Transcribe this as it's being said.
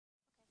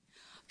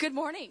Good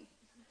morning.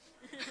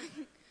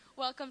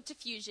 Welcome to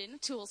Fusion,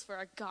 Tools for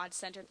a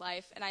God-Centered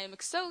Life. And I am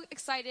so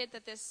excited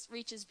that this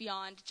reaches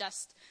beyond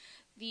just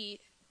the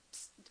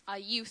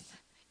youth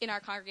in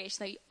our congregation,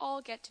 that we all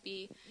get to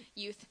be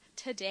youth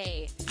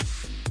today.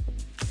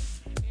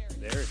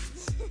 There it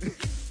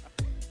is.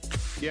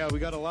 Yeah, we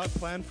got a lot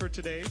planned for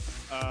today.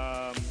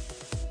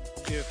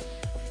 If,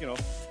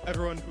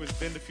 everyone who has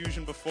been to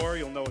Fusion before,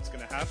 you'll know what's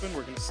going to happen.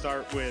 We're going to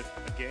start with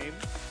a game.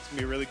 It's going to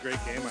be a really great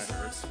game, I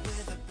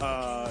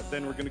heard.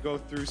 Then we're going to go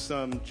through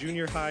some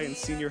junior high and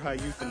senior high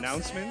youth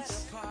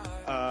announcements.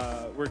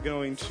 We're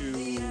going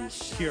to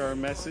hear our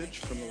message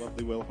from the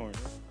lovely Will Horner.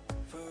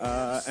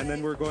 And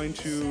then we're going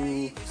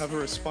to have a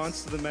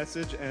response to the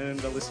message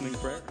and a listening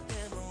prayer.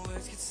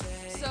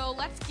 So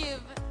let's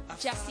give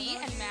Jesse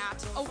and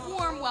Matt a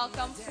warm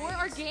welcome for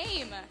our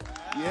game.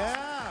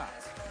 Yeah.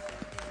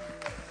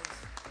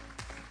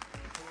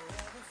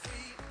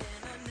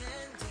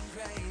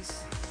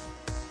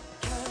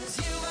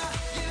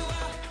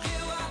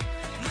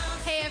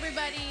 Hey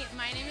everybody,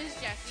 my name is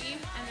Jessie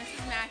and this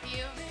is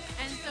Matthew.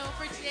 And so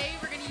for today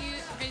we're gonna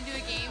do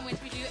a game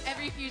which we do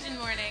every Fusion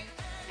morning.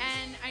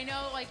 And I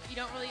know you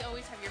don't really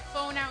always have your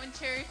phone out in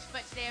church,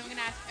 but today I'm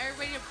gonna ask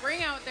everybody to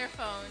bring out their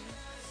phones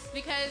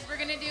because we're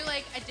gonna do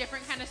a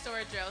different kind of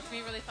sword drill. It's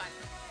gonna be really fun.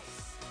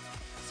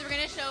 So we're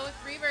gonna show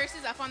 3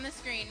 verses up on the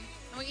screen.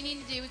 And what you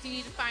need to do is you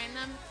need to find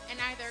them and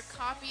either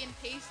copy and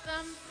paste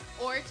them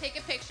or take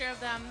a picture of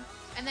them.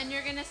 And then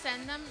you're gonna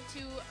send them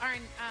to our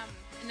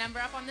number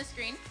up on the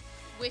screen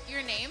with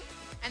your name,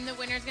 and the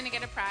winner's gonna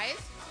get a prize.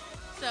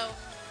 So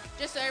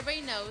just so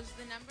everybody knows,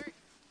 the number...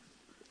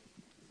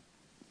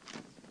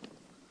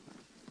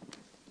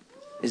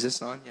 Is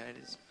this on? Yeah, it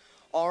is.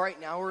 All right,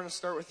 now we're going to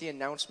start with the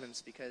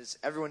announcements because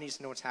everyone needs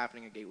to know what's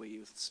happening at Gateway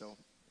Youth. So,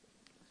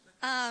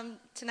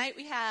 tonight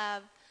we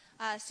have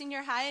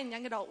senior high and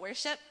young adult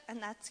worship,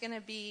 and that's going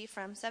to be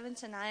from 7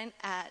 to 9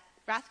 at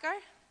Rathgar.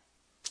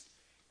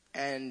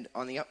 And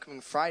on the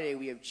upcoming Friday,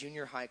 we have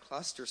junior high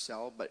cluster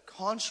cell, but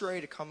contrary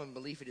to common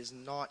belief, it is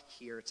not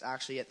here. It's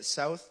actually at the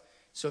south.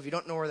 So if you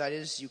don't know where that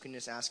is, you can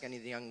just ask any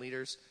of the young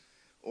leaders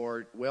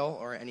or Will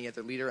or any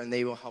other leader, and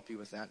they will help you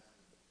with that.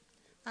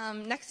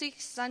 Next week,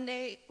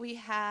 Sunday, we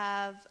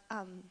have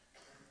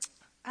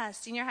a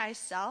senior high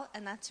cell,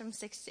 and that's from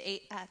 6 to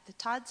 8 at the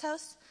Todd's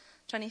house,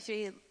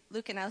 23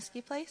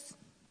 Lukanowski Place.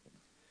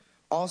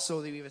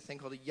 Also, we have a thing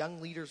called a Young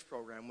Leaders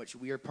Program, which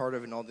we are part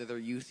of, and all the other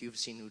youth you've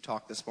seen who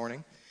talked this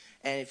morning.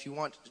 And if you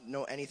want to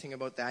know anything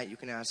about that, you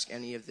can ask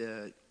any of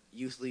the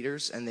youth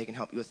leaders, and they can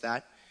help you with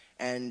that.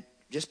 And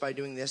just by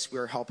doing this,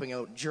 we're helping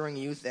out during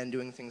youth and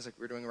doing things like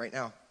we're doing right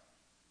now.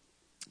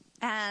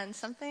 And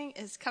something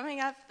is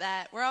coming up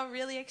that we're all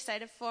really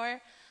excited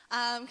for.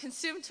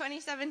 Consume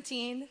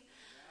 2017.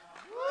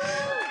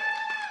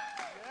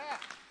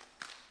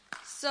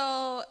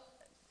 So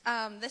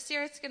this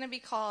year it's going to be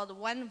called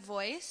One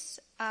Voice.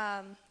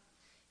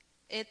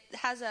 It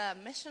has a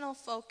missional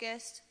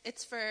focus.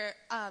 It's for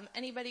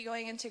anybody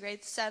going into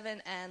grade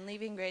 7 and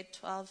leaving grade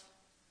 12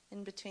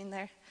 in between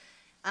there.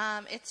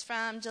 It's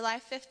from July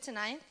 5th to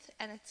 9th,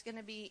 and it's going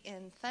to be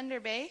in Thunder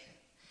Bay,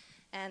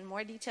 and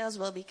more details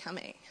will be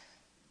coming.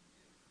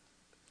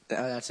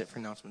 That's it for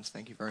announcements.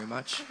 Thank you very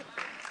much.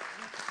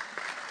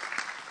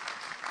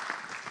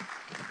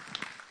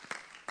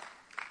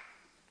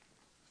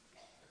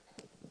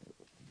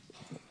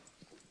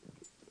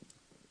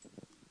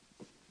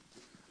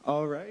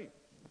 All right.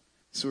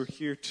 So we're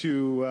here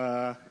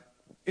to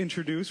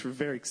we're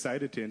very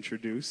excited to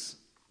introduce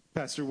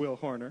Pastor Will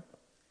Horner.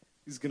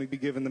 He's going to be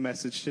giving the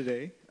message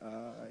today.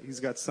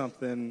 He's got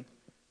something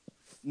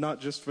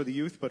not just for the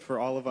youth, but for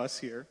all of us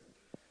here.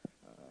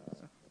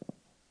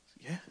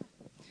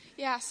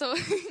 Yeah, so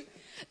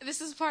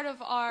this is part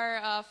of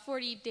our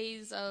 40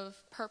 Days of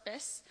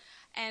Purpose.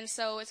 And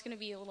so it's going to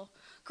be a little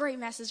great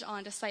message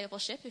on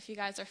discipleship if you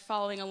guys are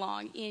following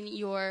along in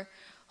your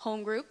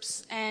home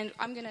groups. And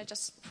I'm going to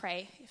just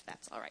pray, if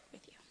that's all right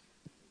with you.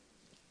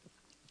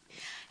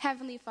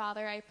 Heavenly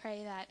Father, I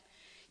pray that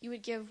you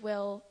would give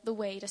Will the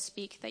way to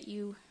speak, that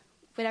you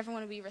would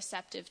everyone be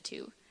receptive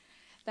to,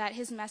 that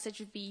his message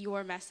would be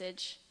your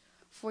message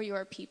for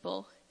your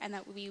people, and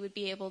that we would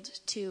be able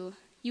to,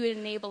 you would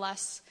enable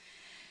us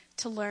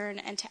to learn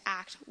and to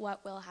act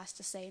what Will has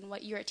to say and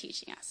what you're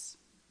teaching us.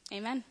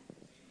 Amen.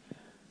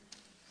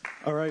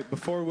 All right,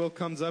 before Will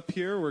comes up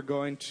here, we're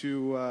going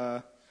to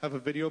have a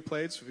video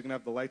played, so if we can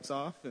have the lights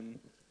off and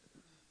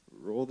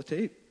roll the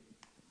tape.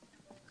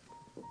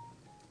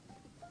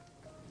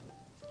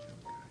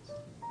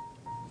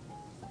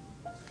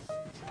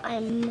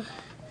 I'm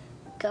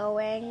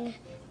going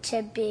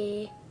to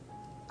be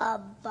a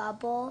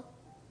bubble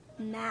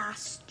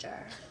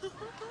master.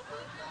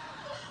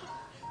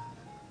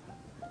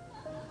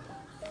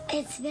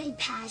 It's my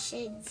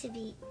passion to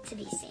be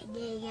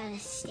singing on a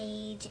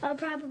stage. I'll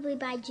probably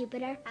buy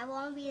Jupiter. I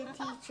want to be a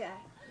teacher,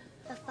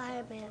 a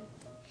fireman,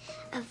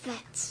 a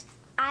vet.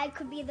 I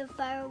could be the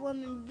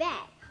firewoman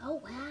vet.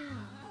 Oh,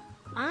 wow.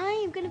 I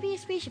am going to be a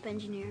spaceship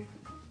engineer.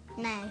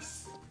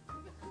 Nice.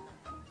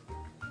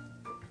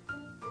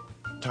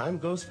 Time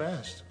goes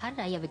fast. How did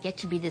I ever get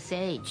to be this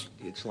age?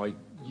 It's like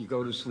you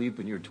go to sleep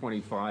and you're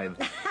 25,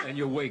 and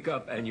you wake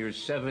up and you're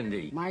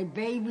 70. My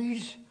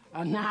babies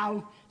are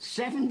now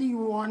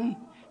 71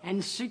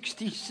 and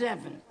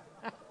 67.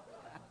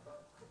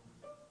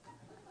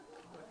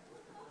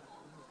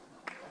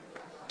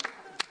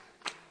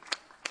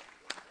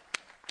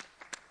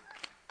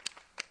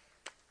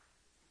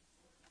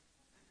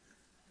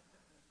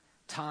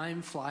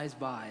 Time flies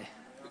by.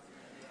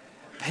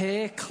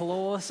 Pay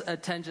close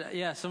attention.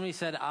 Yeah, somebody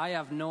said, I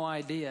have no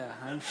idea.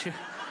 I'm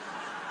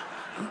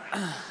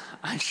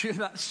sure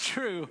that's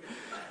true.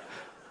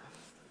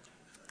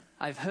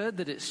 I've heard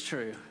that it's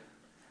true.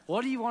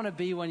 What do you want to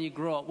be when you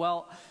grow up?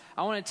 Well,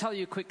 I want to tell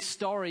you a quick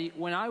story.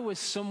 When I was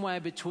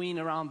somewhere between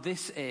around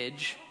this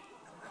age,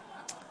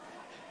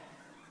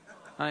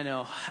 I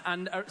know,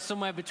 and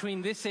somewhere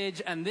between this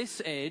age and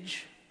this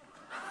age,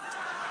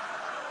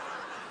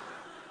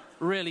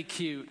 really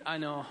cute, I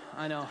know.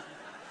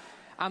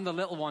 And the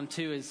little one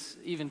too is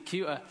even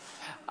cuter.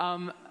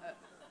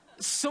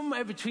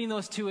 Somewhere between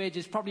those two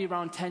ages, probably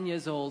around 10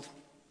 years old,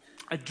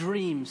 a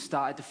dream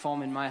started to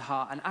form in my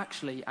heart. And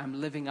actually,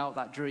 I'm living out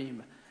that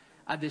dream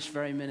at this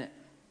very minute.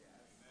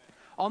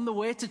 On the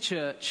way to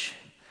church,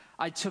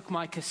 I took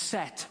my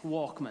cassette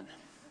Walkman.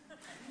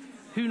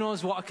 Who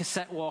knows what a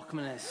cassette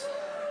Walkman is?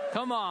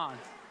 Come on.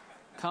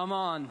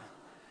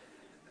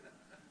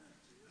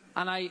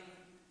 And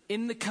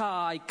in the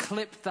car, I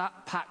clipped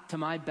that pack to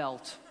my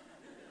belt.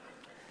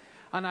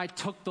 And I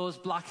took those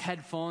black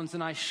headphones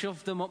and I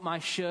shoved them up my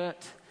shirt.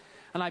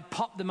 And I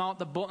popped them out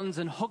the buttons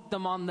and hooked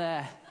them on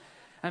there.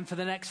 And for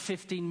the next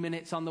 15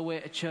 minutes on the way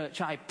to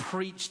church, I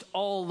preached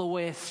all the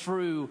way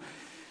through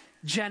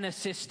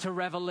Genesis to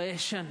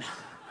Revelation.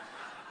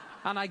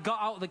 And I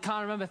got out of the car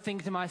and I remember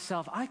thinking to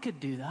myself, I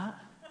could do that.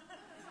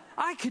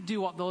 I could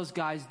do what those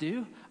guys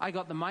do. I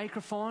got the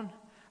microphone.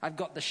 I've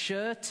got the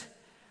shirt.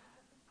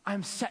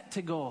 I'm set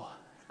to go.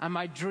 And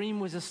my dream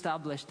was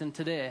established. And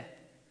today,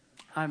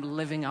 I'm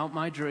living out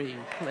my dream.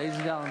 Ladies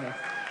and gentlemen,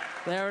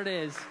 there it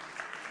is.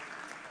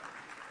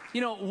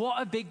 You know,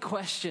 what a big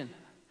question.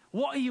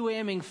 What are you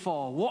aiming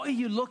for? What are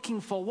you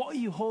looking for? What are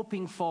you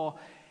hoping for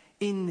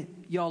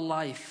in your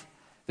life?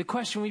 The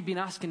question we've been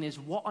asking is,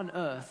 what on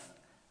earth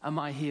am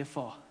I here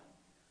for?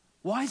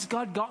 Why has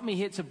God got me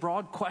here? It's a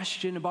broad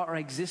question about our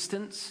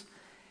existence.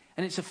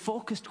 And it's a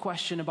focused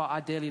question about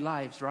our daily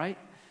lives, right?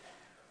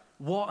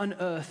 What on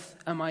earth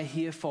am I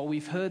here for?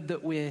 We've heard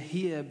that we're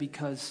here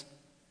because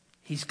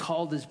He's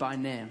called us by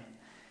name.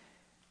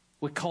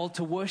 We're called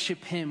to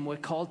worship Him. We're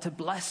called to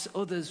bless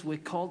others. We're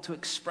called to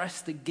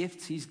express the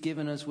gifts He's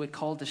given us. We're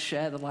called to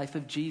share the life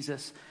of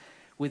Jesus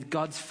with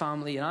God's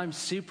family. And I'm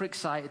super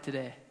excited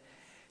today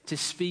to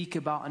speak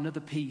about another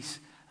piece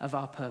of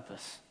our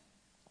purpose.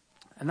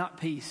 And that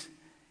piece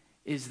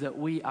is that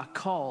we are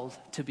called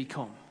to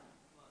become.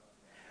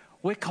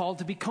 We're called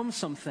to become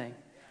something.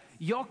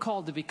 You're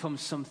called to become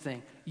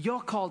something.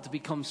 You're called to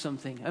become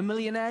something. A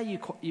millionaire,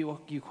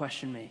 you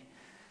question me.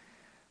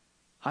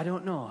 I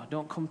don't know.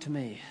 Don't come to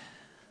me.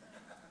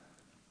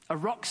 A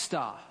rock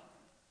star?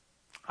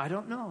 I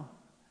don't know.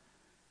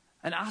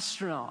 An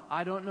astronaut?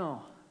 I don't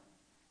know.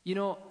 You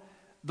know,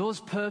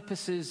 those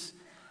purposes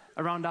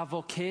around our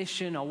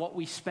vocation or what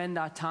we spend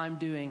our time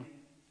doing,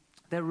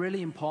 they're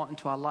really important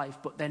to our life,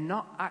 but they're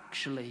not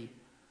actually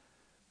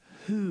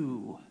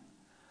who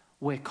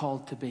we're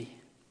called to be.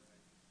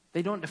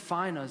 They don't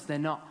define us. They're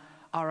not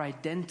our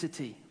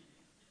identity.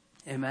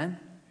 Amen?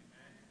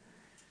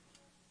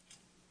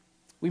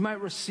 We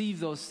might receive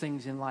those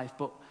things in life,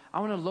 but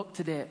I want to look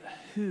today at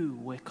who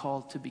we're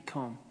called to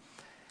become.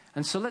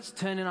 And so let's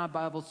turn in our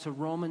Bibles to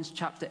Romans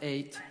chapter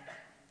 8,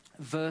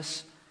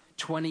 verse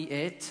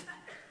 28.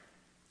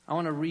 I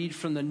want to read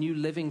from the New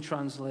Living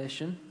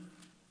Translation.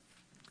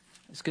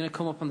 It's going to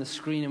come up on the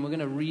screen, and we're going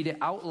to read it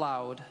out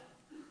loud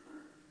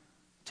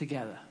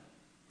together.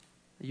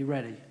 Are you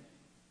ready?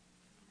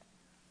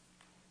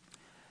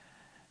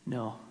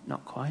 No,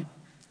 not quite.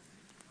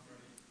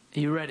 Are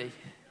you ready?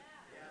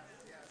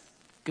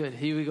 Good,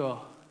 here we go.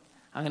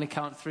 I'm going to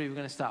count 3. We're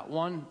going to start.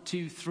 1,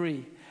 2,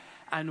 3.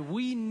 And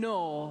we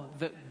know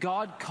that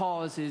God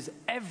causes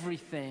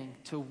everything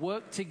to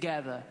work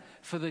together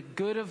for the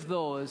good of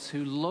those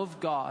who love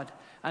God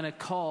and are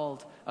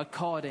called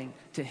according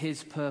to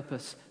His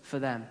purpose for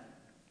them.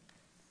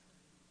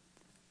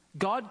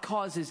 God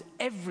causes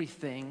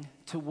everything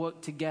to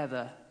work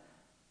together.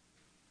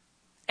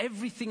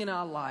 Everything in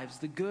our lives,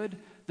 the good,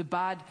 the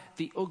bad,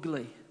 the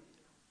ugly.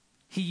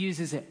 He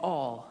uses it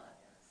all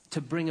to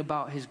bring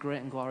about His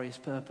great and glorious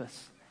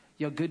purpose.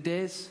 Your good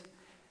days,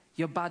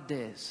 your bad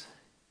days,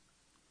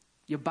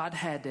 your bad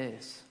hair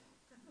days.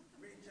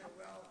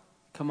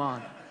 Come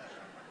on.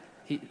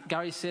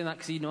 Gary's saying that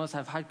because he knows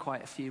I've had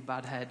quite a few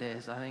bad hair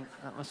days. I think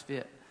that must be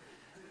it.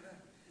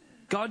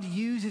 God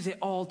uses it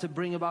all to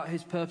bring about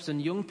His purpose. And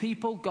young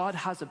people, God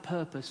has a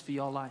purpose for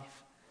your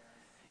life.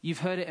 You've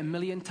heard it a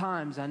million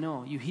times, I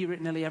know. You hear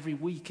it nearly every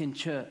week in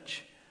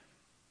church.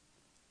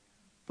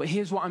 But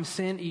here's what I'm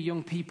saying to you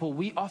young people.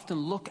 We often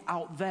look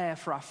out there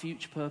for our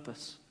future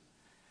purpose.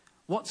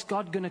 What's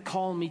God going to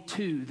call me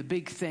to? The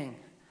big thing.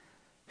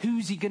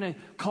 Who's he going to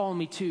call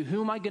me to? Who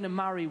am I going to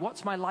marry?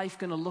 What's my life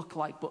going to look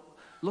like? But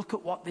look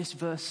at what this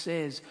verse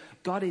says.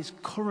 God is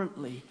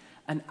currently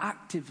and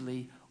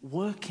actively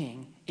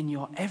working in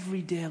your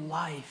everyday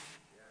life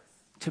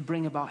to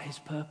bring about his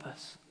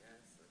purpose.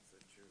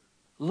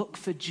 Look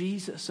for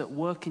Jesus at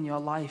work in your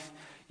life,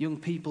 young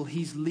people.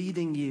 He's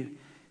leading you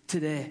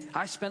today.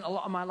 I spent a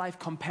lot of my life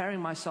comparing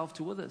myself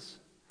to others,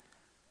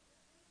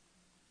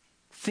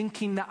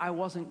 thinking that I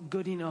wasn't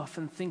good enough,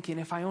 and thinking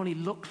if I only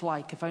looked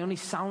like, if I only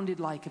sounded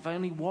like, if I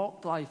only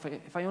walked like,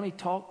 if I only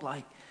talked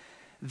like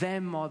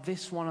them or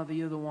this one or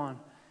the other one.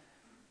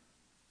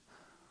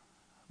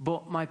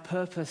 But my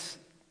purpose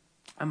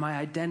and my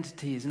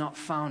identity is not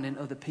found in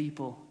other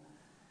people.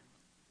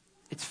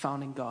 It's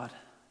found in God.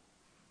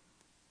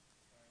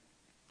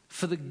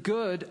 For the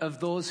good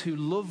of those who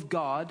love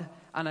God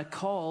and are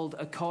called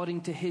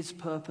according to his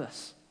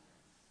purpose.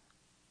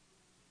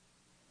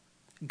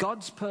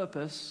 God's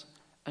purpose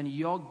and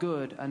your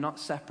good are not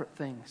separate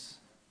things.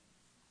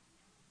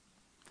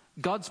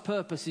 God's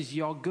purpose is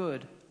your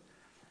good,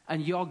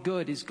 and your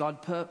good is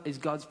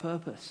God's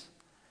purpose.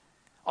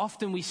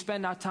 Often we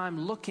spend our time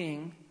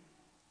looking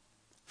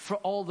for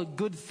all the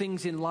good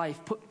things in life.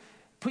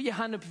 Put your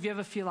hand up if you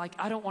ever feel like,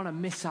 I don't want to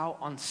miss out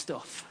on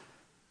stuff.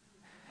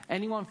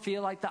 Anyone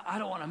feel like that? I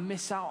don't want to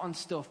miss out on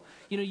stuff.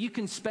 You know, you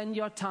can spend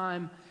your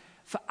time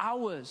for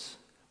hours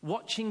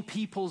watching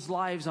people's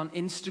lives on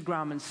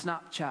Instagram and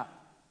Snapchat.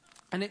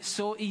 And it's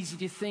so easy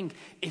to think,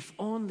 if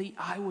only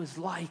I was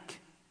like,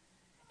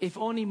 if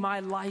only my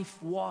life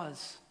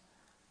was.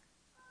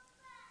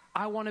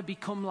 I want to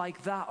become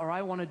like that, or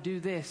I want to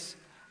do this.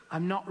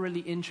 I'm not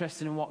really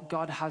interested in what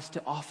God has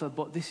to offer,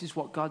 but this is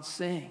what God's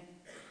saying.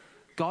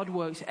 God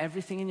works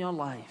everything in your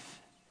life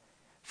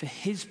for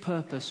his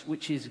purpose,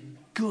 which is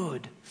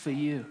good for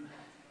you.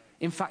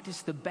 In fact,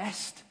 it's the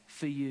best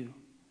for you.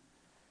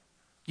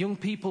 Young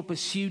people,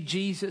 pursue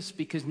Jesus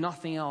because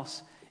nothing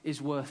else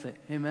is worth it.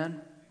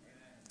 Amen?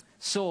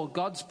 So,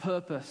 God's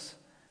purpose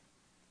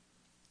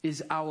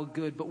is our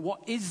good. But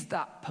what is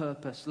that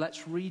purpose?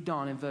 Let's read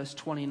on in verse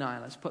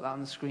 29. Let's put that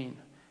on the screen.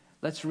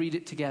 Let's read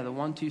it together.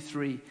 1, 2,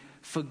 3.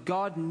 For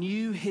God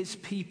knew his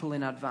people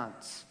in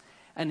advance,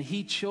 and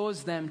he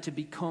chose them to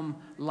become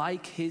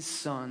like his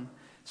son,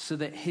 so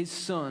that his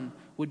son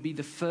would be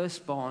the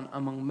firstborn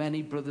among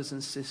many brothers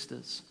and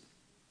sisters.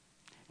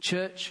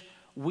 Church,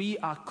 we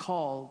are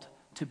called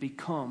to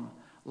become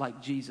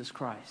like Jesus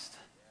Christ.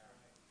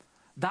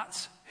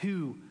 That's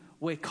who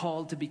we're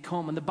called to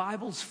become. And the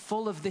Bible's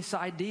full of this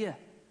idea.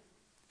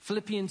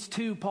 Philippians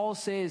 2, Paul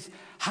says,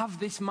 have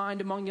this mind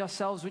among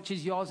yourselves, which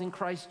is yours in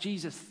Christ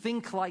Jesus.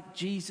 Think like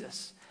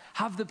Jesus.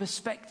 Have the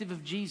perspective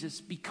of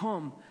Jesus.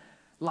 Become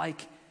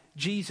like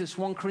Jesus.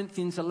 1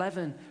 Corinthians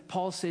 11,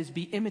 Paul says,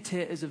 be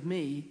imitators of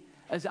me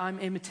as I'm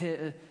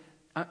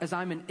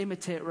an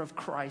imitator of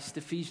Christ.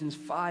 Ephesians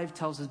 5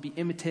 tells us, be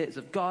imitators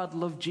of God.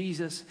 Love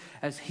Jesus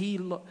as he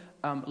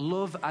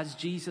love as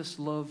Jesus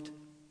loved.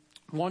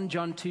 1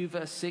 John 2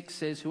 verse 6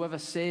 says, whoever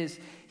says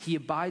he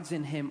abides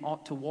in him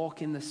ought to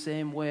walk in the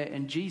same way.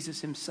 And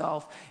Jesus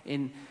himself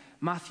in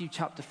Matthew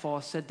chapter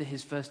 4 said to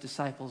his first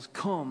disciples,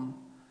 come,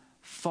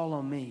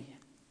 follow me,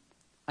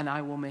 and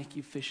I will make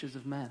you fishers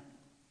of men.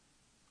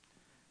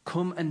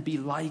 Come and be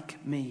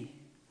like me.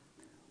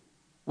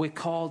 We're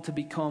called to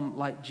become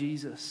like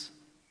Jesus.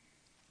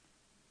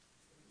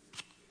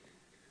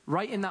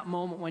 Right in that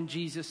moment when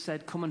Jesus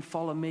said, come and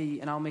follow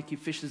me and I'll make you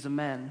fishers of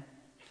men,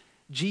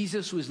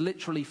 Jesus was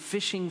literally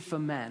fishing for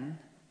men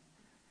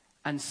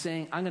and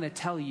saying, I'm going to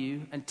tell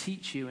you and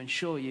teach you and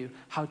show you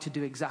how to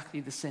do exactly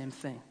the same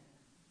thing.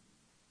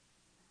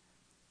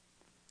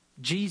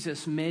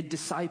 Jesus made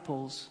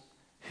disciples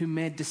who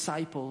made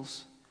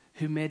disciples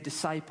who made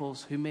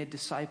disciples who made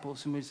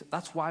disciples.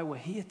 That's why we're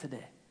here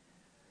today.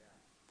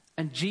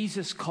 And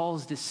Jesus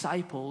calls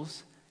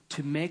disciples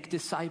to make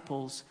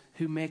disciples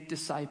who make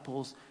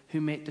disciples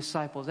who make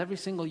disciples. Every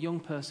single young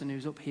person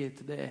who's up here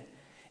today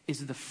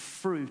is the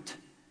fruit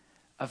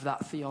of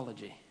that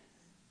theology.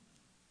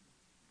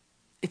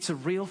 It's a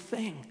real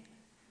thing.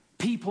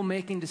 People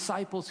making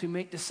disciples who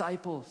make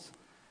disciples.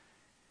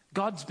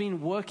 God's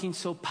been working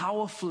so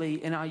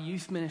powerfully in our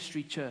youth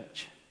ministry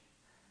church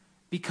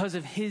because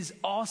of his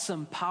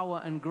awesome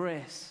power and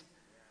grace.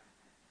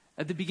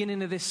 At the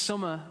beginning of this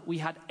summer, we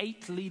had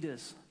 8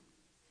 leaders.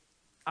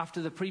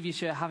 After the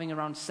previous year having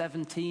around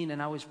 17,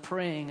 and I was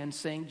praying and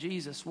saying,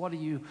 Jesus, what do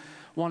you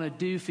want to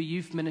do for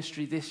youth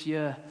ministry this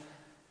year?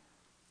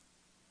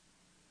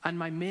 And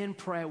my main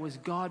prayer was,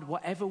 God,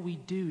 whatever we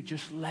do,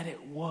 just let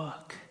it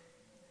work.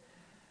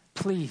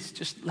 Please,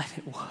 just let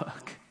it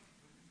work.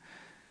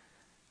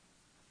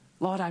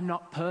 Lord, I'm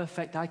not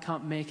perfect. I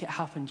can't make it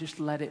happen. Just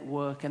let it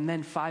work. And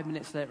then 5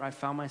 minutes later, I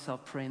found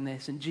myself praying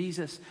this. And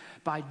Jesus,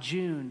 by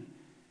June,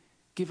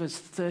 give us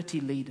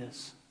 30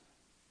 leaders.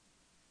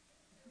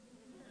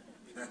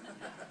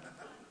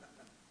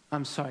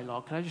 I'm sorry,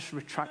 Lord. Can I just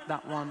retract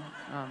that one?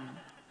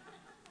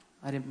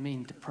 I didn't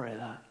mean to pray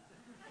that.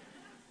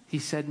 He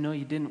said, no,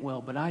 you didn't,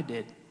 Will, but I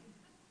did.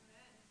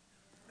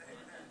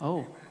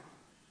 Oh.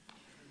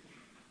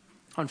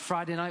 On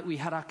Friday night, we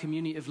had our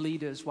community of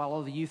leaders while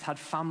all the youth had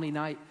family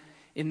night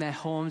in their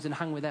homes and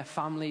hung with their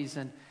families.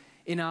 And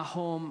in our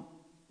home,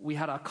 we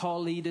had our core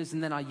leaders,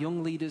 and then our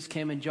young leaders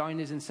came and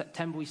joined us. In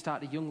September, we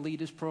started a young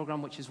leaders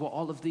program, which is what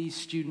all of these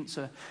students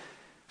are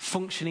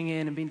functioning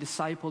in and being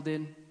discipled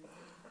in.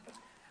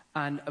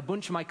 And a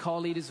bunch of my core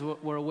leaders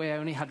were away. I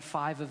only had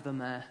 5 of them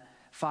there,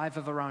 5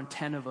 of around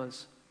 10 of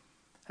us.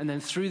 And then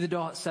through the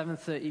door at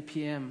 7:30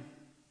 p.m.,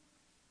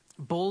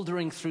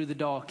 bouldering through the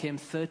door came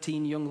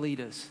 13 young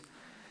leaders,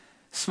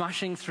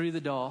 smashing through the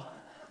door,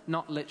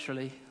 not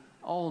literally,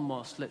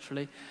 almost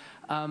literally,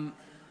 and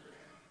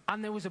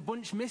there was a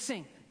bunch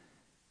missing.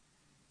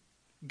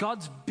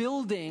 God's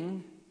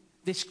building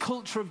this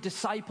culture of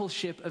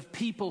discipleship of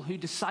people who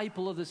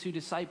disciple others, who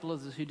disciple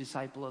others, who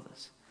disciple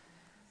others.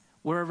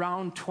 We're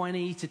around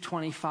 20 to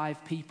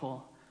 25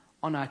 people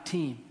on our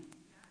team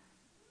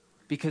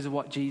because of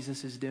what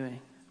Jesus is doing.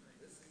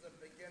 This is the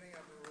beginning of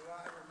a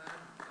revival,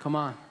 man. Come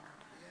on.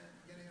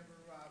 Beginning of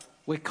a revival.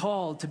 We're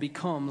called to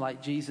become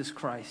like Jesus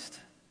Christ.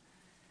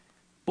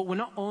 But we're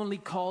not only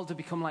called to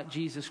become like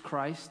Jesus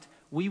Christ,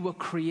 we were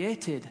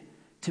created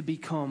to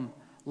become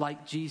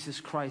like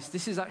Jesus Christ.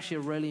 This is actually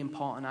a really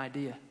important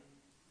idea,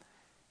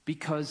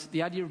 because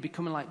the idea of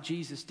becoming like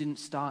Jesus didn't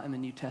start in the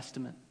New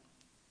Testament.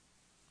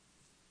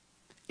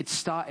 It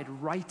started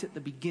right at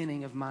the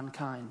beginning of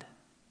mankind.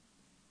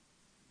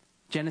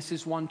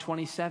 Genesis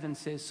 1:27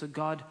 says, so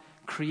God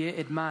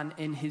created man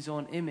in his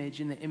own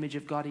image. In the image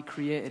of God, he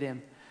created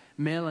him.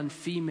 Male and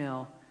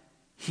female,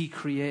 he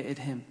created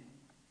him.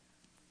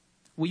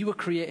 We were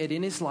created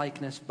in his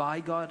likeness,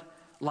 by God,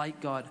 like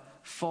God,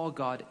 for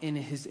God, in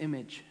his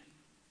image.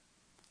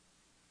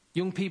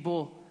 Young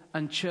people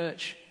and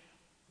church,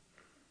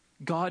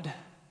 God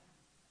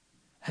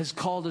has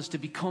called us to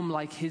become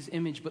like his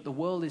image, but the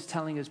world is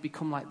telling us,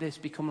 become like this,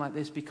 become like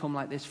this, become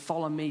like this.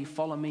 Follow me,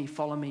 follow me,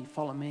 follow me,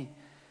 follow me.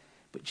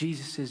 But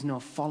Jesus says, no,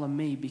 follow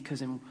me,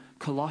 because in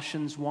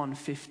Colossians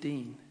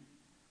 1:15,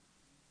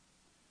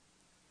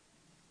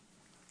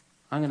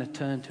 I'm going to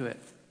turn to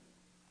it.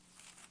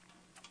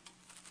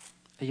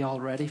 Are y'all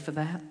ready for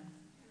that?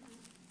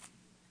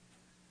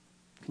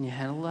 Can you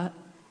handle that?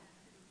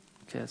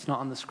 Okay, it's not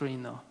on the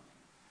screen though.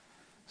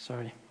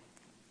 Sorry.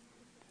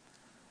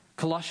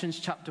 Colossians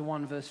chapter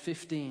 1 verse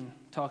 15,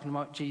 talking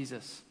about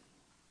Jesus.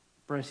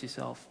 Brace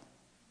yourself.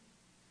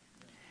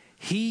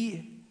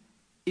 He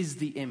is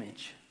the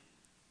image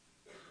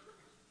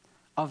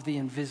of the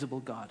invisible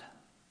God,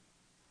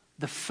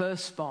 the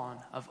firstborn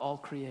of all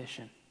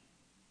creation.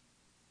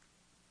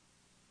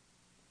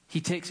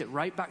 He takes it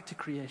right back to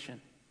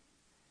creation.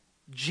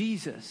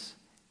 Jesus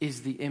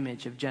is the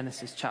image of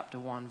Genesis chapter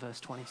 1 verse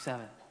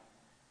 27.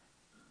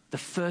 The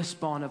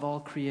firstborn of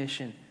all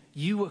creation.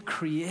 You were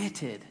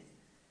created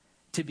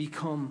to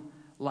become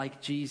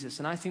like Jesus.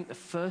 And I think the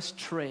first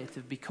trait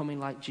of becoming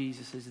like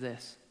Jesus is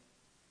this.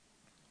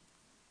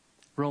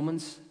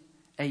 Romans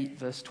 8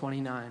 verse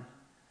 29.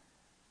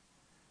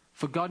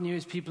 For God knew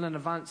his people in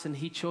advance, and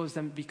he chose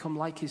them to become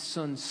like his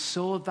son,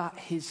 so that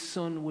his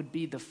son would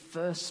be the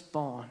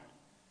firstborn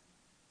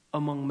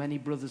among many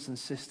brothers and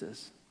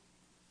sisters.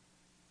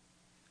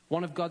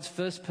 One of God's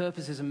first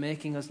purposes in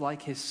making us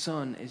like his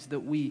son is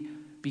that we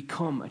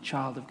become a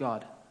child of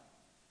God.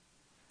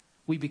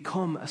 We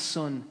become a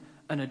son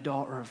and a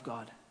daughter of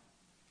God.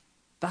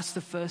 That's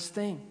the first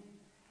thing.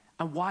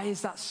 And why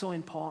is that so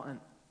important?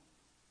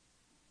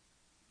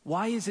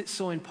 Why is it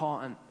so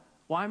important?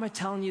 Why am I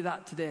telling you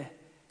that today?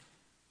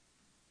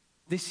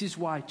 This is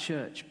why,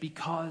 church,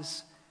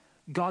 because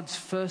God's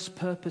first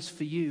purpose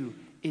for you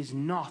is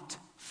not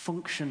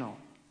functional.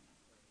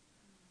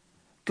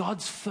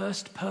 God's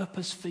first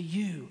purpose for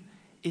you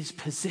is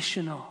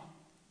positional.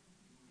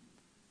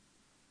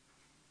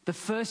 The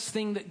first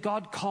thing that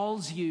God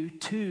calls you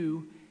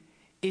to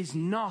is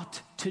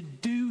not to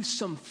do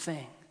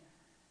something.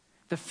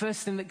 The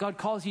first thing that God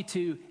calls you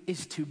to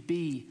is to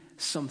be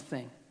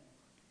something.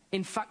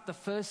 In fact, the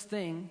first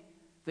thing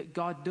that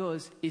God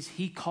does is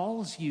he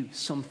calls you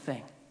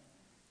something.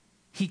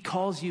 He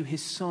calls you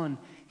his son.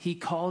 He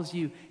calls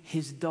you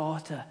his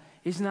daughter.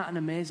 Isn't that an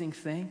amazing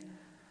thing?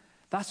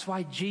 That's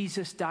why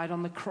Jesus died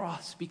on the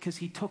cross, because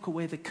he took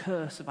away the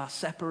curse of our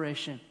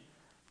separation.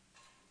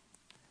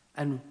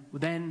 And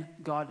then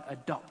God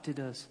adopted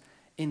us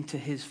into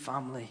his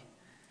family.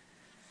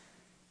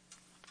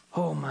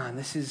 Oh man,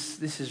 this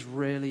is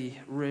really,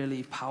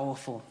 really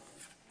powerful.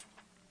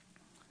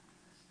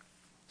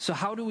 So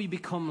how do we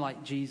become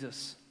like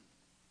Jesus?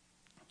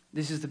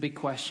 This is the big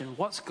question.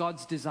 What's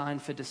God's design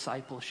for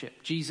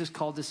discipleship? Jesus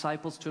called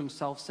disciples to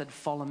himself, said,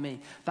 follow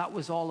me. That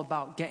was all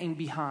about getting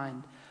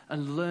behind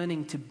and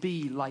learning to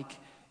be like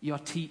your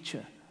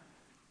teacher.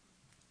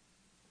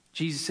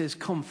 Jesus says,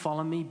 come,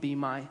 follow me, be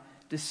my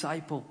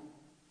disciple.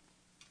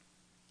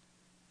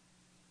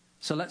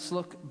 So let's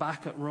look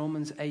back at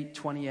Romans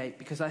 8:28,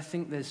 because I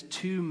think there's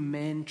two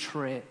main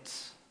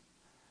traits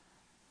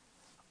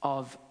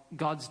of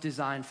God's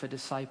design for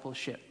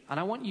discipleship. And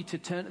I want you to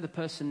turn to the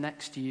person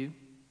next to you,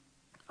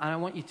 and I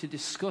want you to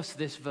discuss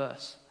this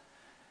verse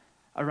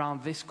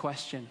around this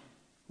question.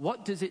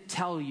 what does it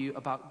tell you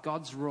about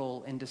God's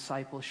role in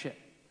discipleship?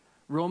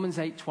 Romans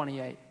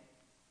 8:28.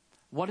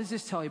 What does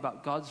this tell you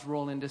about God's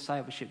role in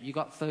discipleship? You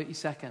got 30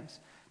 seconds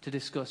to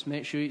discuss.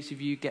 Make sure each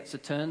of you gets a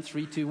turn.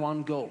 3, 2,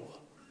 1, go.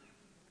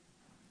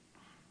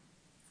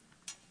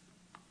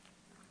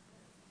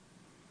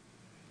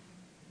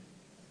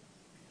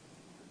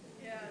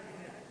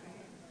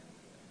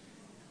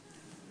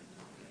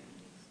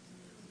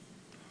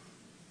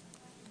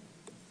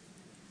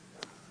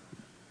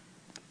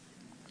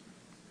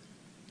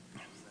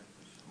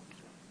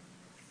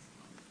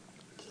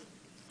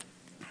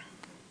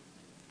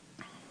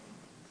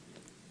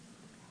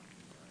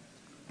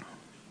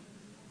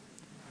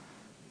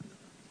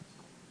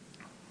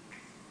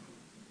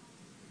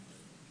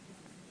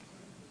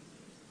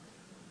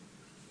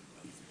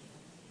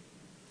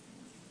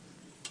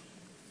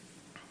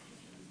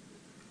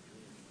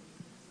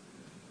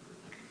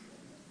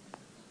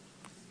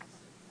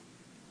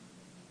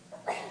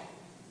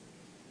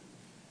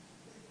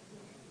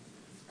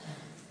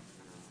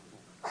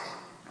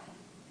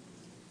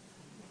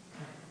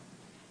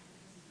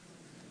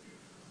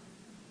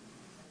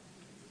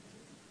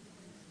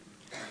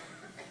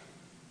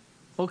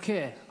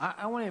 Okay,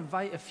 I want to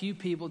invite a few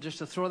people just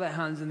to throw their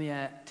hands in the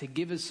air to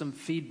give us some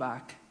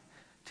feedback,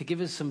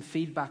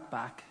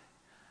 back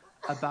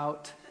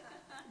about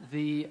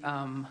the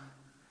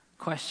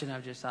question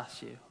I've just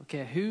asked you.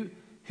 Okay,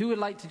 who would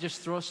like to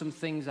just throw some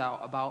things out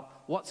about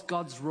what's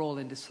God's role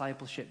in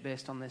discipleship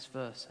based on this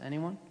verse?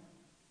 Anyone?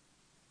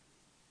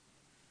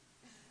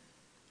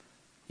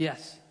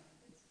 Yes.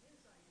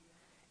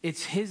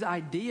 It's his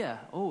idea.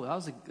 Oh,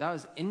 that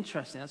was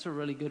interesting. That's a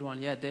really good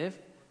one. Yeah, Dave?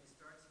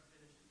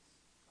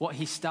 What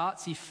he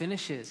starts, he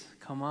finishes.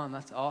 Come on,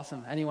 that's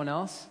awesome. Anyone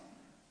else?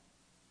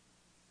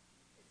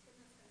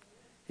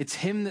 It's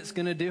him that's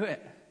going to do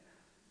it.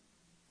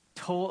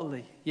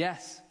 Totally.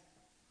 Yes.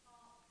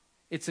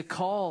 It's a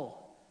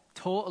call.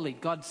 Totally.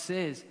 God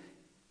says,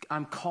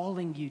 I'm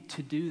calling you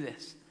to do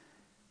this.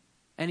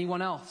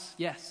 Anyone else?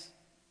 Yes.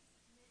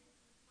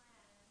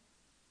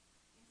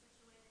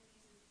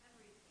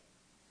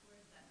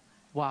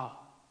 Wow.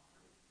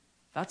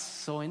 That's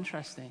so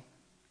interesting.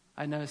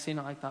 I've never seen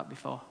it like that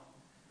before.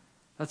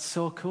 That's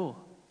so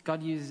cool.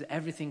 God uses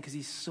everything because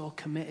he's so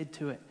committed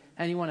to it.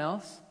 Anyone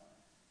else?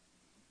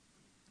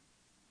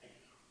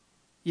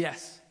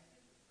 Yes.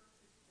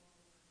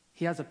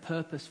 He has a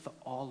purpose for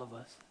all of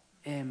us.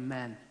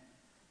 Amen.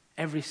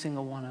 Every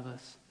single one of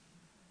us.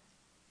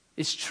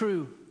 It's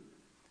true.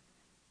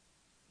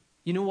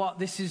 You know what?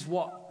 This is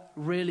what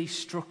really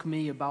struck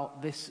me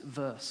about this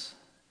verse.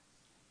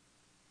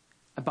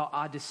 About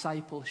our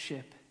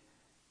discipleship.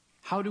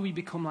 How do we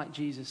become like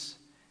Jesus?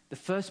 The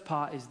first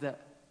part is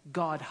that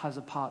God has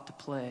a part to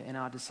play in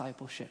our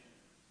discipleship.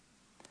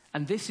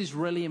 And this is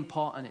really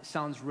important. It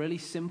sounds really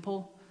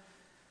simple,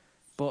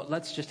 but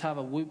let's just have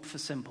a whoop for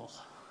simple.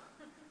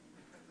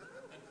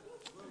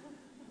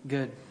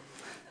 Good.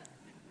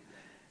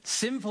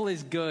 Simple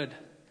is good.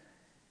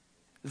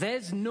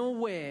 There's no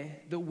way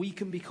that we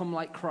can become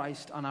like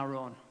Christ on our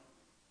own.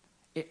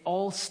 It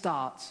all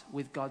starts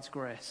with God's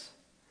grace.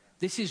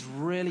 This is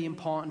really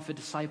important for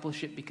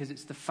discipleship because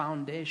it's the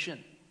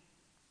foundation.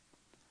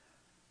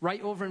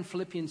 Right over in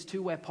Philippians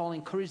 2, where Paul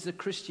encouraged the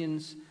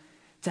Christians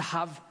to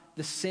have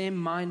the same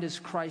mind as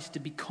Christ, to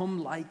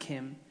become like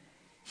him,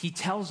 he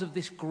tells of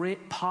this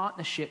great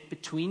partnership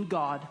between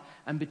God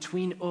and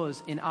between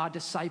us in our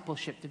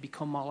discipleship to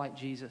become more like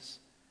Jesus.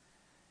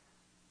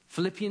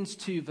 Philippians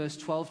 2, verse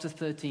 12 to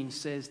 13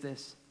 says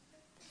this: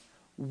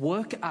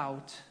 work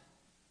out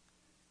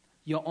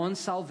your own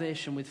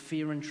salvation with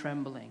fear and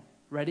trembling.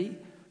 Ready?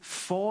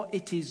 For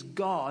it is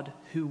God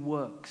who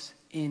works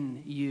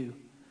in you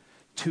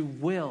to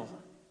will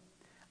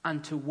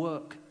and to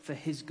work for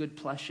his good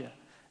pleasure.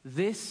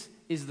 This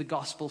is the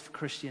gospel for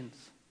Christians.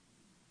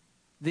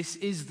 This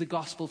is the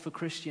gospel for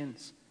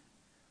Christians.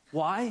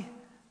 Why?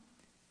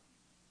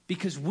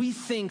 Because we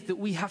think that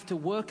we have to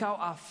work out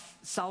our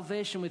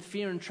salvation with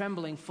fear and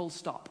trembling, full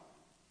stop.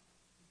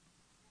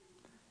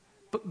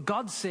 But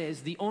God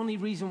says the only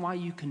reason why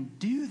you can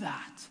do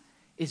that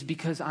is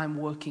because I'm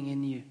working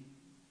in you.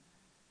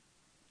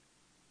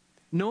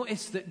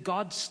 Notice that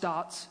God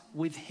starts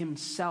with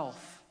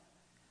himself.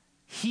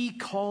 He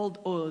called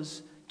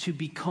us to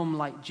become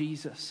like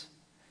Jesus.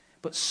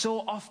 But so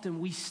often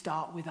we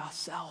start with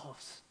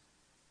ourselves.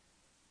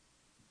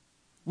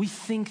 We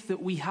think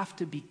that we have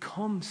to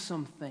become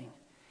something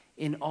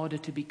in order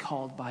to be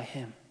called by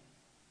him.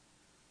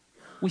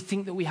 We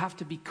think that we have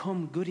to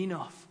become good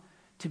enough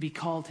to be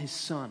called his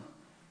son.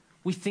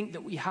 We think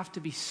that we have to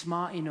be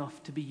smart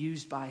enough to be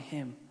used by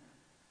him.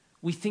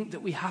 We think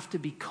that we have to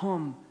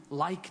become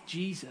like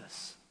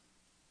Jesus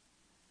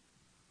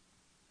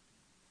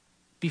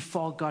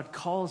before God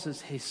calls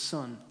us his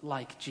son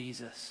like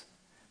Jesus.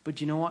 But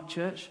you know what,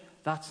 church?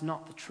 That's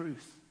not the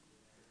truth.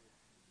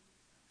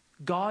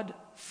 God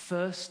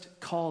first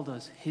called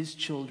us his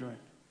children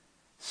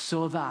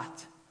so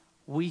that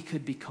we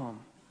could become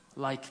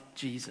like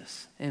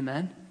Jesus.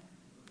 Amen?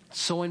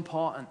 So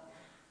important.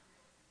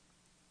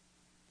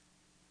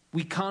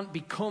 We can't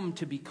become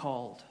to be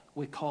called.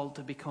 We're called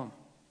to become.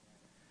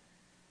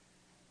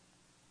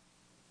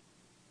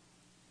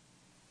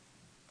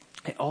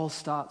 It all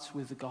starts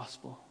with the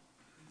gospel.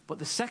 But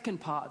the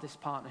second part of this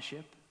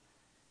partnership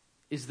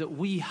is that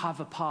we have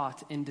a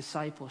part in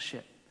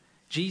discipleship.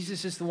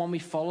 Jesus is the one we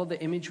follow,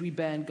 the image we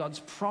bear, and God's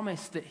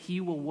promise that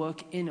he will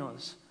work in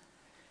us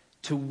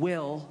to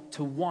will,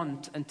 to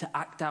want, and to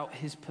act out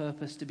his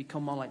purpose to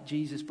become more like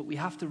Jesus. But we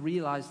have to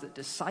realize that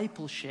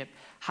discipleship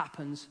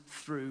happens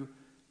through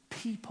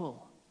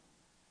people.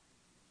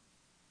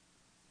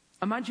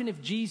 Imagine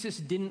if Jesus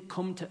didn't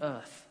come to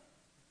earth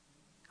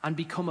and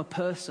become a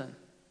person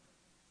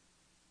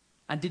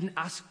and didn't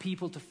ask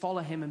people to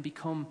follow him and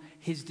become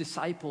his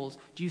disciples.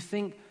 Do you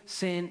think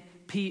St.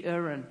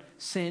 Peter and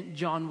St.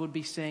 John would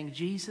be saying,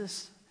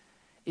 Jesus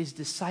is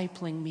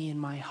discipling me in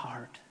my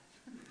heart.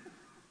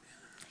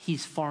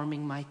 He's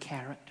forming my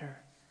character.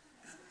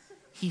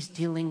 He's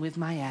dealing with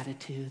my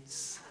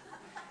attitudes.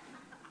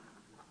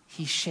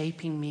 He's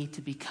shaping me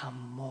to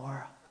become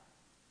more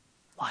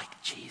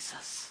like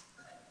Jesus.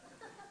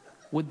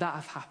 Would that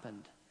have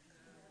happened?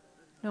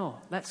 No,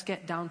 let's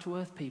get down to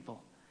earth,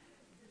 people.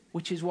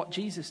 Which is what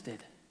Jesus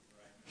did.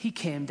 He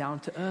came down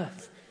to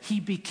earth. He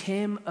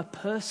became a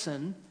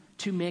person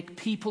to make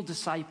people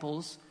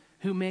disciples,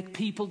 who make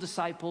people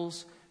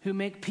disciples, who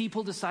make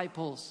people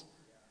disciples.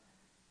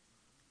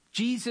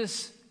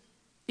 Jesus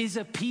is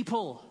a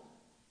people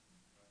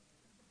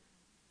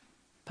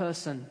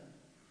person.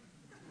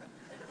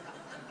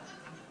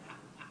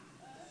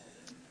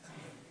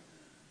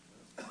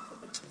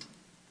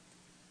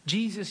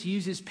 Jesus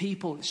uses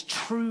people. It's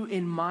true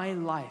in my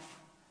life.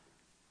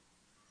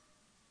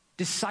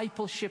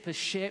 Discipleship has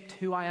shaped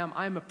who I am.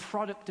 I am a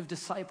product of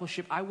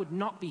discipleship. I would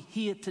not be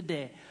here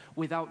today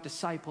without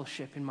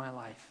discipleship in my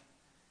life.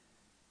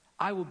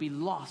 I would be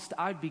lost.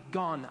 I'd be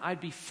gone. I'd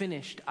be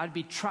finished. I'd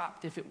be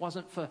trapped if it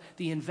wasn't for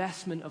the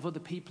investment of other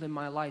people in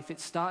my life. It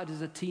started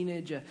as a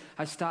teenager.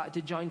 I started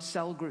to join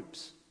cell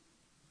groups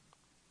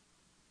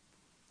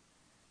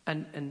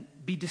and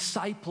be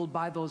discipled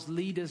by those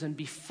leaders. And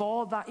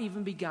before that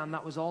even began,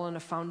 that was all on the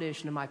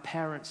foundation of my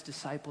parents'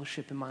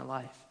 discipleship in my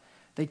life.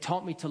 They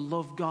taught me to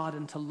love God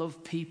and to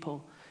love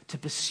people, to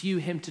pursue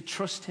him, to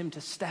trust him, to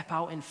step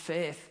out in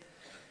faith.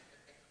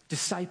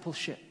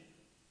 Discipleship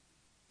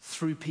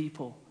through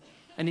people.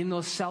 And in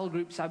those cell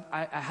groups,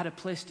 I had a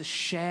place to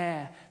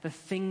share the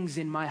things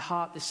in my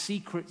heart, the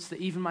secrets that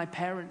even my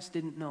parents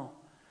didn't know.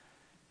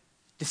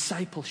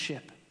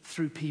 Discipleship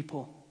through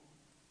people.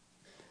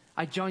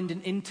 I joined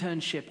an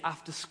internship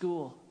after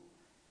school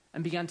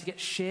and began to get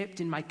shaped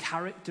in my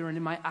character and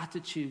in my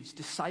attitudes.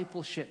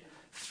 Discipleship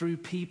through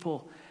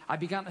people. I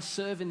began to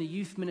serve in the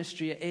youth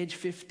ministry at age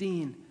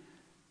 15,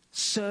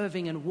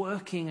 serving and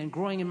working and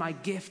growing in my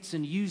gifts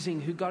and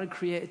using who God had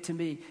created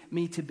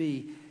me to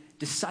be.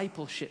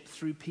 Discipleship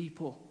through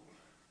people.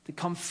 The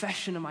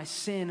confession of my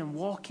sin and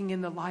walking in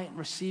the light and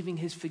receiving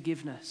his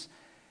forgiveness.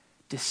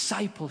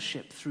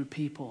 Discipleship through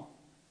people.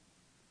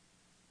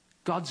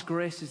 God's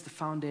grace is the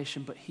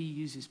foundation, but he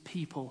uses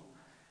people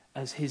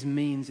as his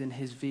means in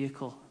his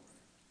vehicle.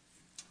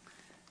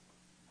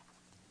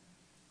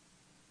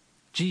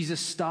 Jesus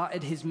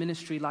started his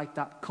ministry like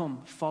that.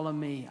 Come, follow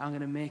me. I'm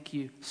going to make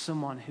you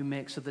someone who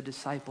makes other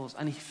disciples.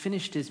 And he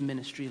finished his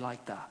ministry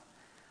like that.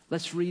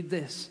 Let's read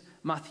this.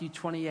 Matthew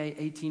 28,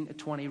 18 to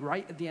 20.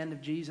 Right at the end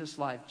of Jesus'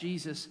 life,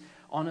 Jesus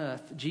on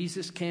earth,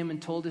 Jesus came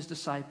and told his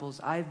disciples,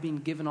 I have been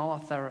given all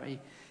authority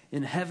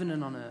in heaven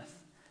and on earth.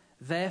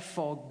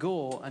 Therefore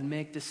go and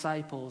make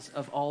disciples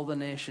of all the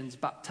nations,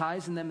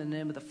 baptizing them in the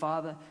name of the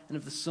Father and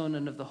of the Son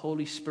and of the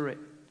Holy Spirit.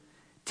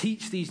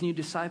 Teach these new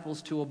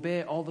disciples to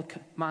obey all the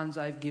commands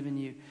I've given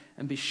you,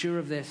 and be sure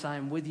of this, I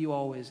am with you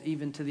always,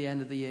 even to the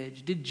end of the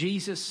age. Did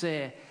Jesus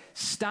say,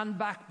 stand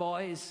back,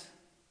 boys?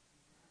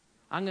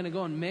 I'm going to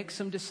go and make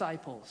some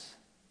disciples.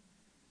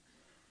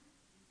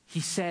 He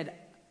said,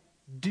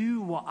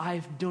 do what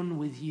I've done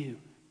with you.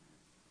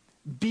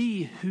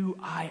 Be who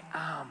I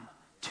am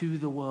to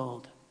the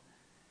world.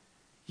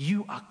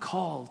 You are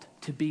called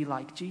to be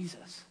like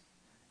Jesus.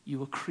 You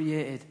were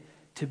created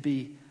to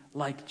be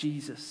like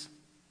Jesus.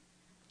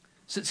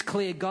 So it's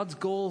clear God's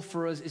goal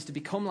for us is to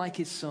become like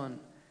his son.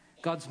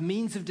 God's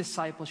means of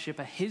discipleship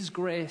are his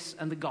grace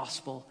and the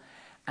gospel,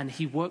 and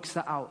he works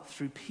that out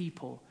through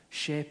people,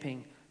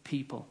 shaping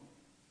people.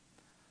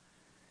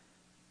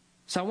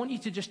 So I want you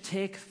to just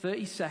take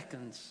 30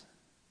 seconds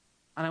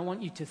and I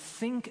want you to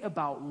think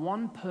about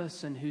one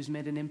person who's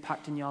made an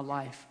impact in your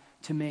life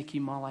to make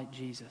you more like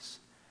Jesus.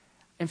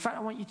 In fact,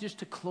 I want you just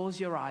to close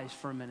your eyes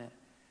for a minute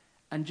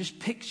and just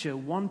picture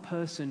one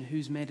person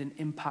who's made an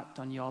impact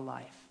on your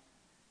life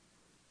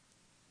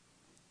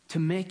to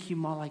make you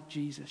more like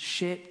Jesus,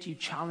 shaped you,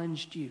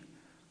 challenged you,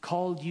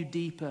 called you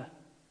deeper.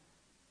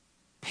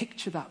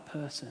 Picture that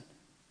person.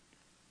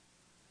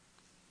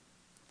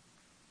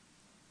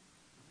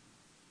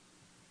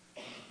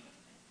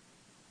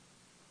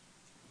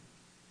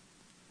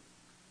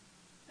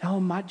 Now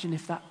imagine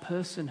if that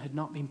person had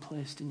not been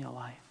placed in your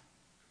life.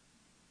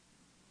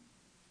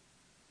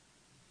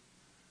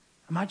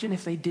 Imagine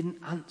if they didn't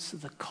answer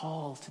the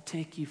call to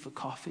take you for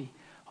coffee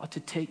or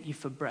to take you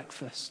for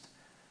breakfast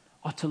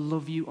or to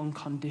love you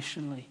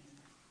unconditionally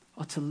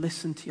or to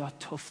listen to your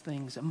tough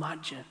things.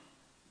 Imagine.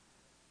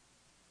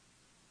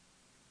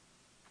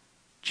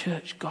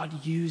 Church,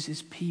 God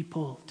uses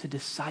people to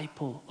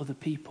disciple other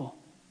people.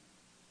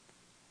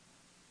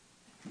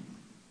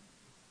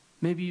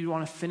 Maybe you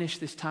want to finish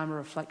this time of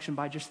reflection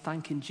by just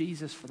thanking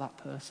Jesus for that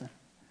person.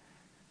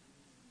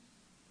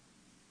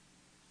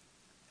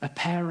 A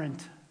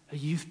parent, a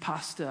youth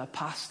pastor,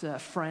 a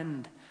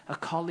friend, a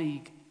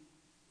colleague.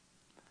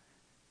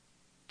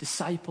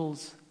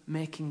 Disciples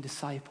making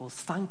disciples.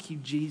 Thank you,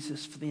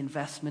 Jesus, for the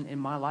investment in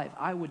my life.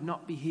 I would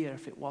not be here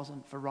if it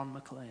wasn't for Ron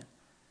McLean.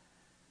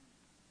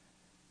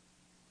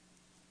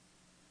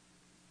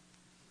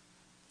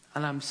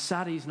 And I'm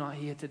sad he's not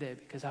here today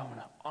because I want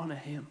to honor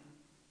him.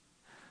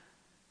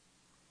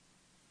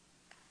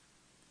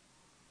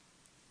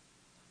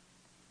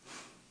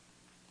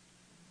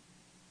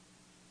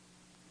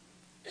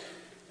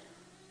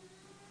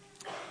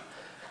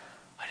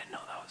 I didn't know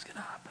that was going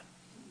to happen.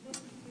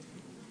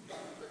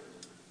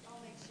 I'll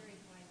make sure he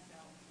finds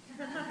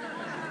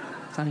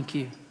out. Thank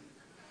you.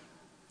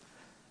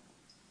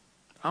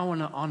 I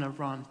want to honor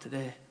Ron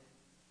today.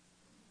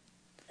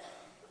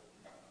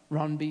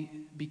 Ron,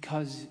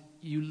 because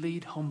you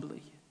lead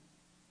humbly.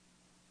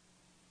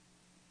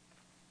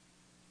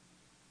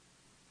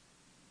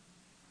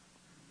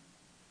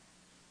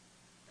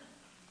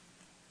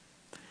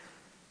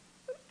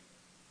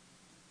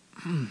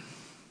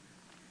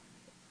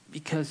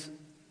 Because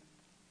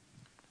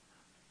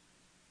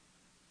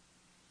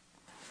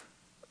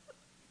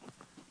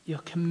you're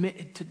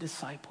committed to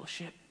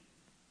discipleship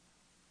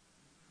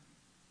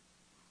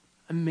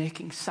and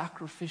making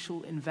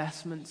sacrificial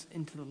investments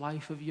into the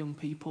life of young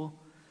people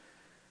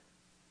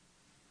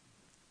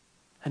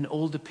and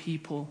older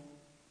people,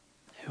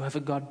 whoever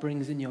God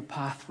brings in your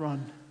path,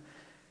 Ron.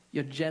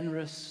 You're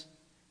generous,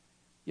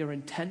 you're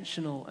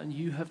intentional, and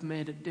you have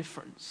made a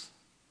difference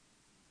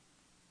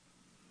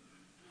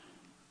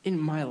in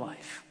my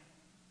life.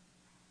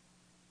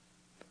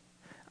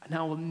 And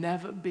I will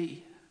never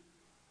be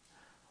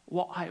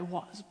what I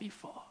was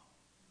before,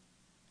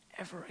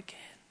 ever again.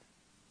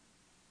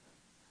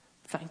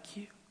 Thank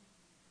you.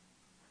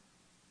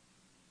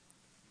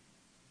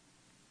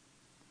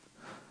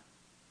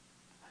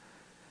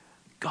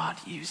 God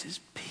uses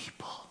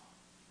people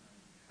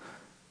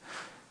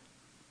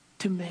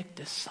to make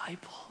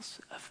disciples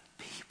of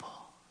people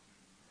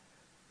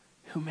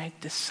who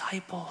make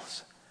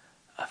disciples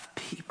of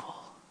people.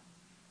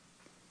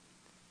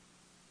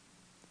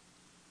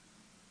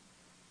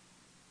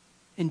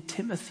 In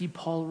Timothy,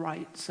 Paul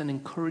writes and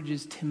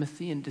encourages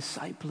Timothy in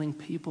discipling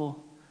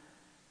people.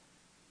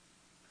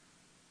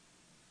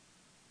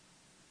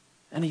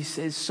 And he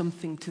says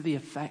something to the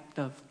effect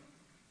of,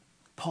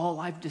 Paul,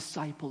 I've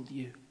discipled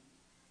you.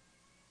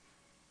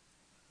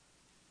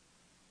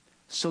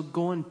 So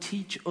go and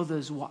teach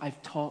others what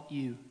I've taught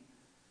you.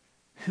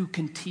 Who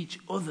can teach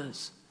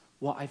others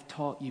what I've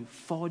taught you?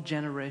 4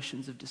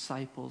 generations of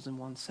disciples in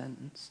one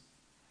sentence.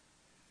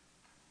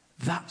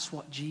 That's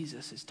what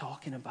Jesus is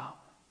talking about.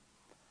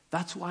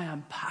 That's why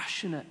I'm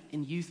passionate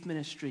in youth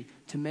ministry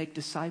to make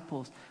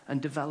disciples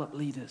and develop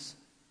leaders.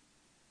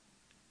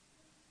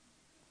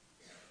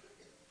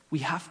 We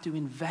have to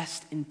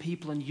invest in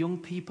people, and young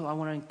people, I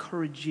want to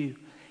encourage you.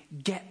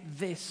 Get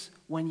this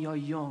when you're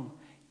young.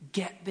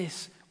 Get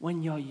this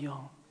when you're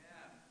young.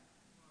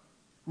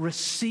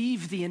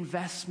 Receive the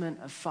investment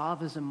of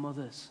fathers and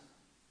mothers.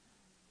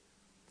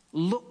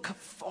 Look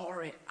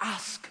for it.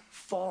 Ask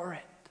for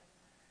it.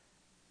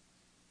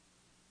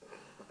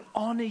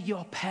 Honor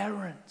your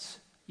parents,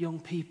 young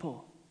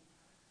people.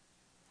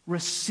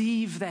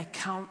 Receive their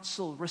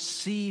counsel.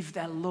 Receive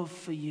their love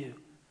for you.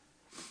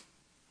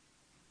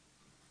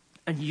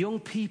 And young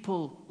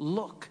people,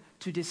 look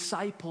to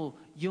disciple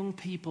young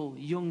people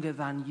younger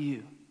than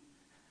you.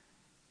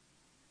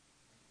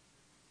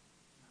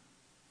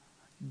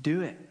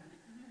 Do it.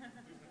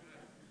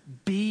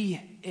 Be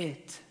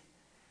it.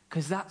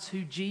 Because that's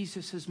who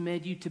Jesus has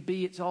made you to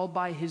be. It's all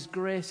by his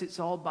grace. It's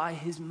all by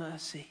his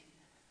mercy.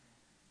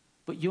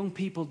 But young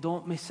people,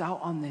 don't miss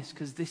out on this,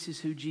 because this is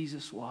who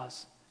Jesus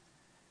was.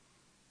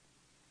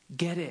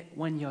 Get it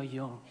when you're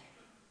young.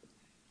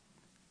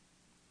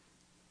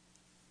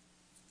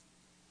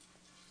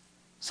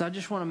 So I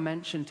just want to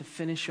mention, to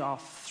finish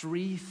off,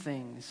 3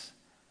 things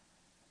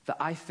that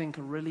I think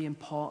are really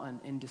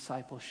important in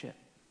discipleship.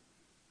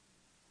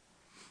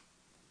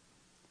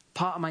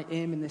 Part of my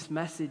aim in this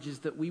message is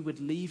that we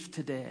would leave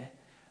today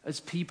as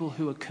people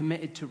who are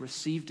committed to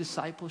receive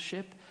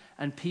discipleship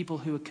and people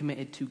who are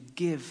committed to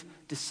give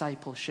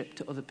discipleship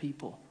to other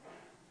people.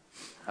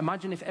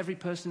 Imagine if every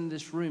person in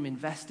this room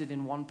invested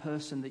in one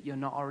person that you're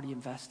not already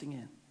investing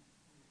in,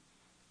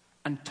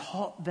 and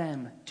taught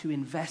them to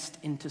invest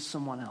into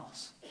someone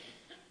else.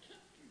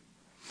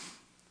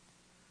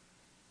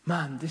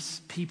 Man,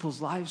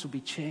 people's lives will be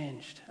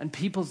changed, and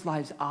people's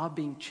lives are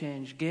being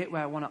changed.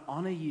 Gateway, I want to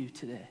honor you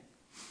today.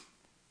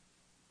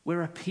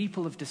 We're a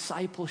people of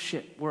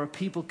discipleship. We're a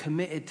people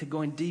committed to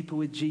going deeper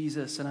with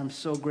Jesus, and I'm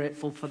so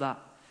grateful for that.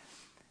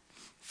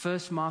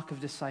 First mark of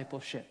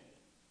discipleship.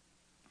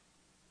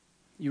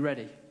 You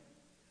ready?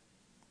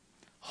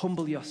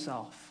 Humble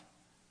yourself.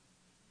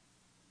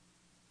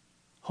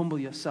 Humble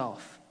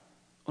yourself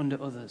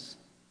under others.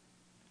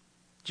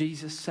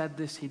 Jesus said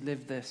this, he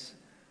lived this.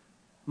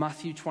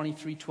 Matthew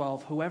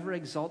 23:12, whoever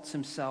exalts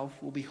himself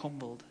will be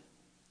humbled,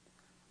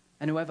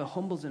 and whoever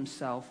humbles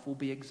himself will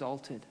be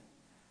exalted.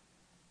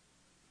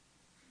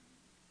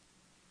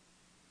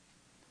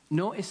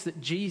 Notice that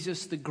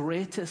Jesus, the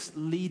greatest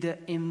leader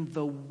in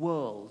the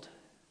world,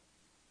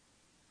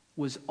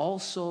 was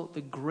also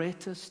the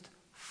greatest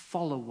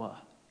follower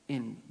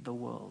in the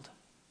world.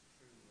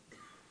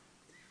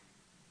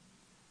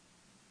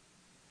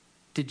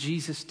 Did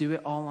Jesus do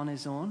it all on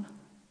his own?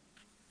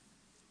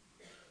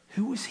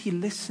 Who was he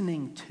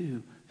listening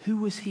to? Who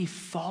was he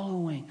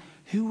following?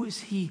 Who was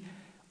he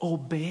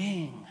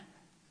obeying?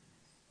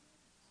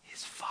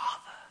 His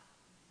Father.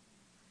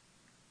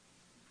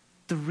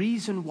 The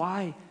reason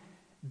why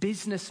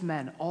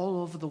businessmen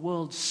all over the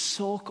world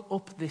soak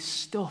up this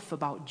stuff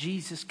about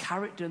Jesus'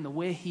 character and the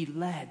way he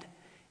led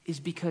is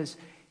because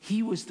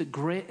he was the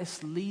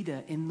greatest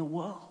leader in the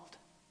world.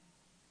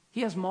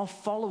 He has more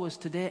followers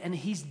today, and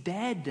he's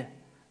dead,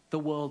 the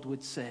world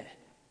would say.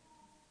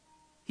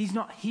 He's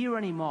not here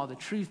anymore. The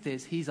truth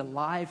is, he's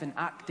alive and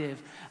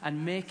active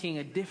and making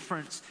a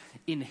difference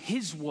in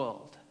his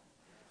world.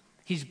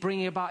 He's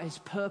bringing about his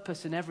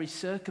purpose in every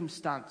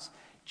circumstance.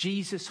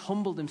 Jesus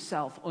humbled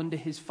himself under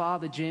his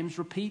Father. James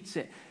repeats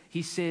it.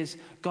 He says,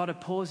 God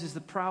opposes the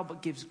proud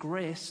but gives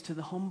grace to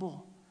the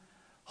humble.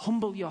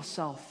 Humble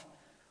yourself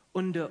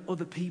under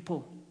other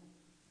people.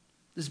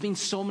 There's been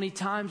so many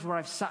times where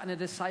I've sat in a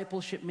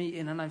discipleship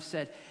meeting and I've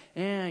said,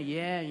 this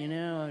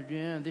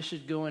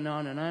is going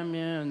on, and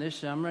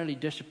I'm really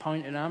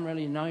disappointed, I'm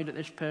really annoyed at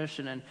this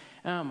person, and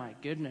oh my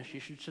goodness, you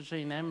should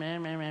say, and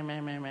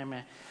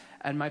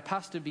my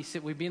pastor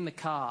we'd be in the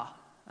car,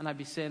 and I'd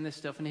be saying this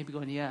stuff, and he'd be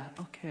going, yeah,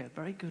 okay,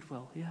 very good,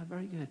 Will, yeah,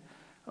 very good,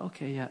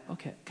 okay, yeah,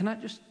 okay, can I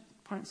just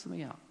point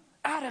something out?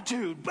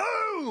 Attitude,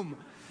 boom!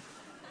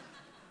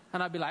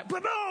 And I'd be like,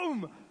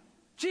 boom!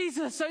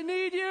 Jesus, I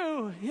need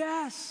you,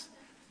 yes!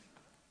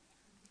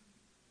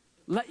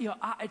 Let your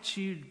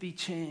attitude be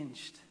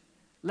changed.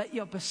 Let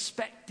your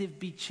perspective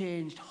be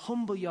changed.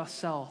 Humble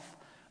yourself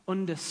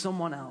under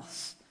someone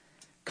else.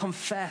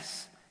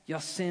 Confess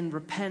your sin.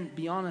 Repent.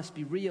 Be honest.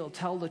 Be real.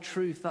 Tell the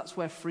truth. That's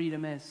where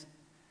freedom is.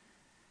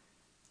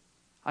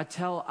 I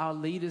tell our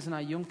leaders and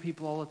our young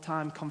people all the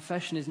time,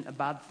 confession isn't a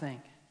bad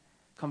thing.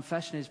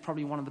 Confession is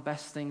probably one of the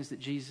best things that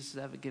Jesus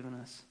has ever given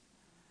us.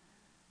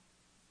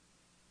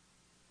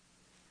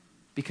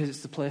 Because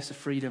it's the place of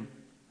freedom.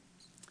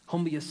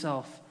 Humble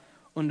yourself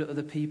under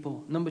other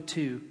people. Number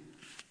 2,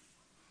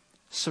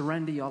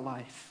 surrender your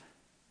life.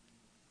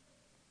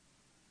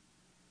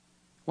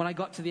 When I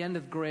got to the end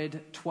of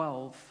grade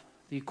 12,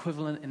 the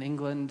equivalent in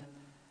England,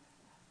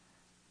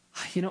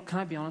 can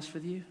I be honest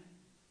with you?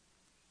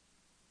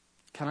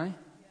 Can I?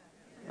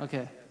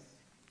 Okay.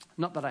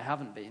 Not that I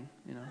haven't been,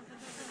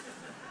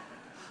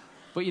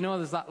 But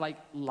there's that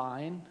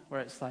line where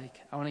it's I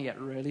want to get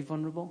really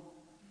vulnerable.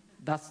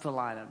 That's the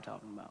line I'm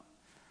talking about.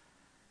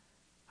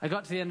 I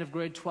got to the end of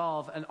grade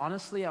 12, and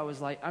honestly, I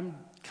was I'm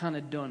kind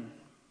of done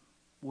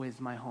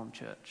with my home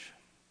church.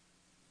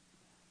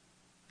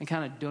 I'm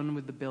kind of done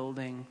with the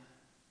building.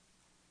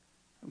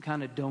 I'm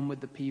kind of done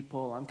with the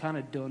people. I'm kind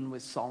of done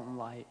with Salt and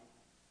Light.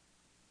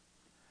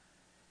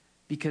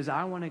 Because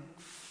I want to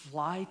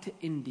fly to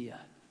India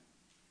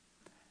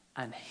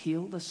and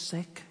heal the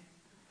sick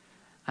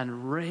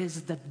and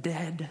raise the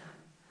dead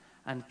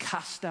and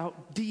cast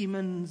out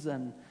demons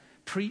and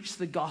preach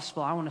the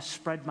gospel. I want to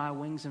spread my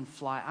wings and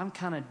fly. I'm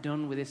kind of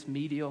done with this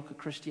mediocre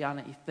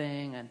Christianity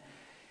thing, and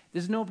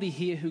there's nobody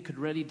here who could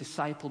really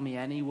disciple me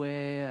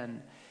anyway,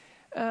 and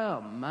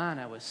oh man,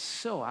 I was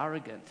so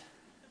arrogant.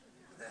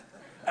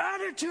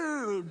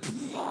 Attitude!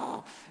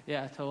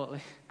 Yeah,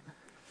 totally.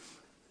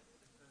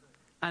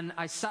 And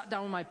I sat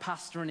down with my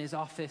pastor in his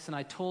office and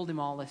I told him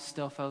all this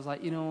stuff. I was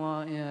like, you know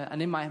what, yeah.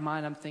 And in my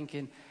mind I'm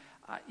thinking,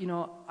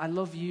 I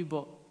love you,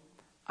 but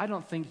I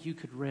don't think you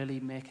could really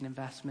make an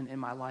investment in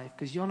my life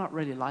because you're not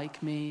really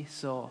like me,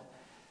 so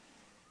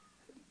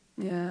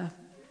yeah.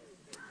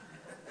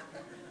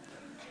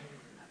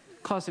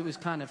 Of course, it was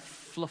kind of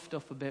fluffed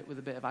up a bit with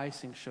a bit of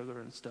icing sugar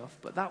and stuff,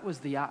 but that was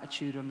the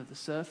attitude under the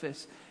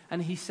surface.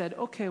 And he said,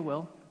 okay,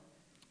 Will,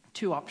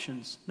 2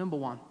 options. Number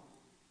 1,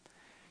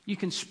 you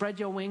can spread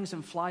your wings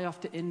and fly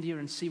off to India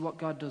and see what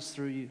God does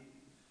through you,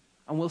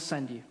 and we'll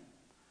send you.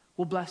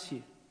 We'll bless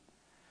you.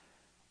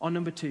 Or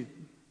number 2,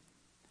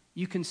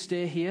 you can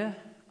stay here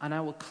and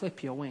I will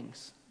clip your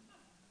wings.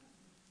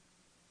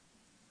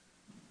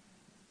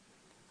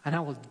 And I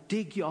will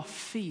dig your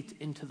feet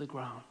into the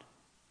ground.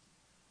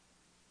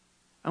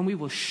 And we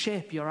will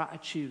shape your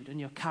attitude and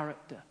your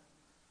character.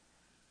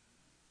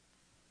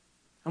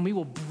 And we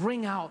will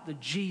bring out the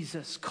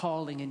Jesus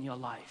calling in your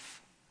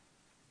life.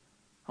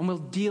 And we'll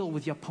deal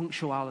with your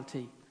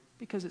punctuality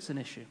because it's an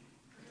issue.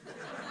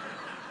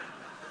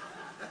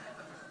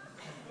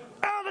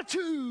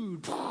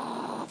 gratitude.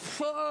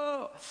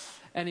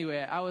 Anyway,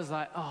 I was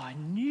like, oh, I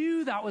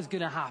knew that was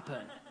going to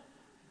happen.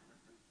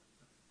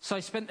 So I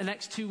spent the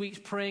next 2 weeks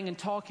praying and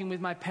talking with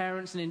my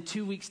parents, and in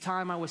 2 weeks'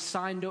 time I was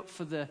signed up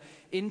for the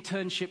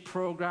internship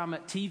program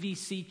at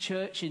TVC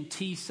Church in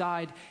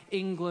Teesside,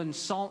 England,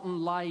 Salt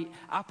and Light,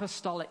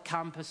 Apostolic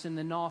Campus in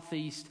the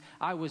Northeast.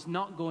 I was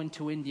not going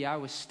to India. I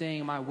was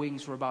staying. My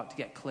wings were about to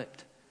get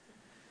clipped.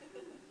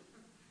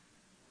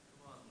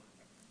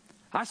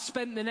 I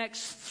spent the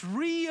next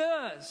 3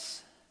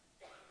 years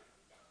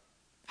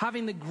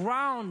having the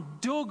ground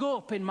dug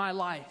up in my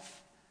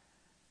life.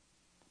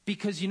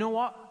 Because you know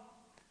what?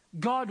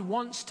 God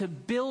wants to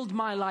build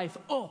my life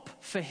up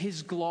for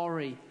His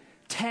glory.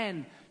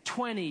 10,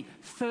 20,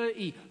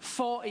 30,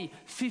 40,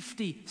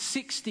 50,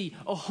 60,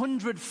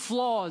 100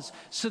 floors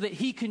so that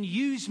He can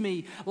use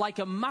me like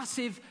a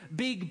massive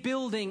big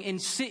building in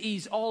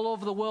cities all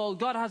over the world.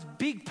 God has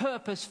big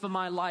purpose for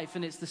my life,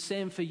 and it's the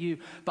same for you.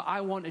 But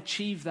I won't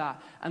achieve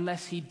that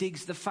unless He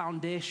digs the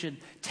foundation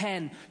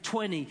 10,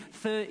 20,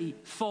 30,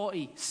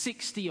 40,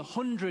 60,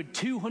 100,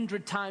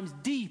 200 times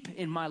deep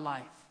in my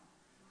life.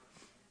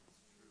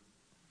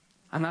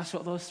 And that's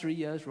what those 3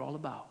 years were all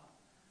about.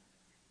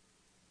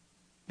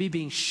 Me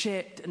being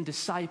shaped and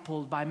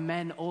discipled by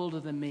men older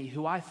than me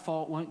who I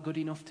thought weren't good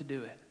enough to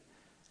do it.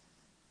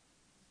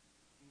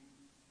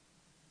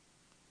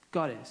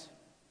 God is.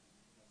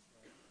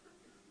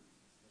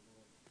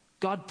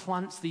 God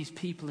plants these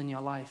people in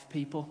your life,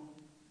 people.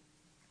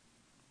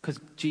 Because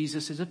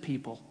Jesus is a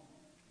people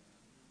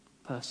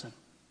person.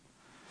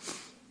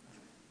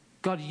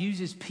 God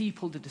uses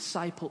people to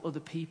disciple other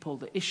people.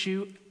 The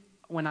issue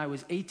when I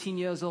was 18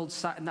 years old,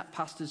 sat in that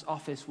pastor's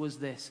office, was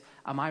this: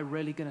 am I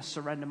really going to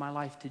surrender my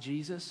life to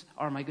Jesus,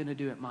 or am I going to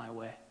do it my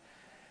way?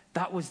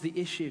 That was the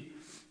issue.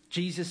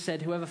 Jesus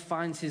said, whoever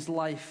finds his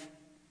life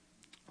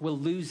will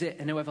lose it,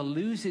 and whoever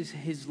loses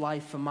his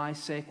life for my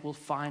sake will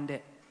find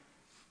it.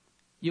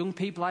 Young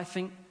people, I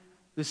think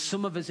there's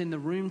some of us in the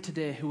room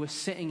today who are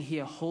sitting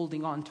here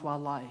holding on to our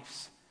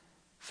lives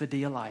for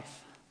dear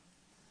life.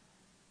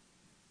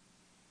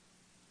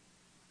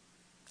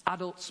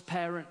 Adults,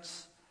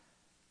 parents,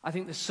 I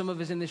think there's some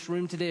of us in this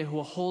room today who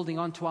are holding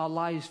on to our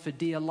lives for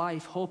dear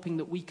life, hoping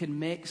that we can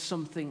make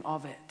something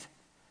of it.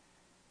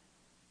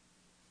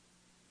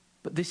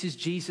 But this is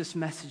Jesus'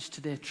 message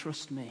today: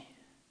 trust me.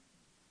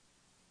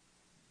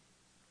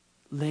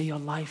 Lay your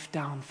life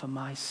down for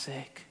my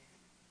sake,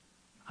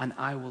 and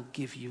I will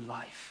give you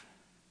life.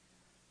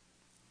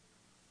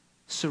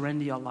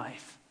 Surrender your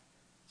life.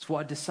 It's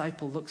what a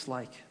disciple looks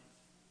like.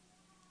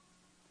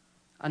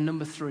 And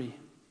number 3,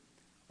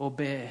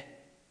 obey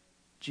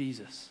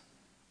Jesus.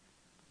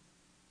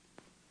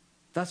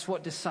 That's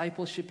what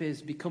discipleship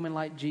is, becoming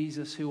like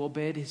Jesus, who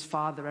obeyed his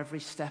Father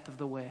every step of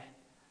the way.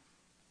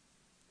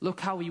 Look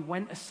how he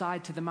went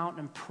aside to the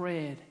mountain and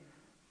prayed.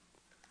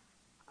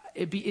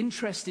 It'd be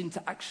interesting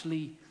to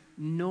actually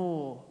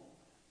know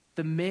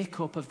the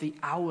makeup of the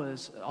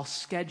hours or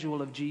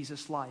schedule of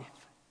Jesus'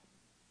 life.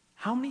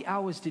 How many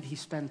hours did he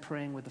spend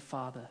praying with the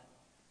Father?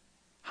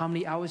 How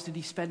many hours did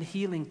he spend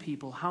healing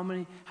people? How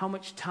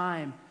much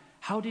time?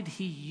 How did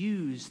he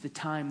use the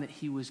time that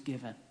he was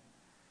given?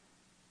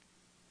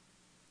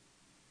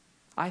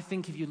 I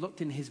think if you looked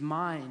in his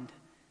mind,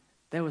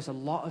 there was a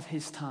lot of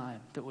his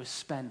time that was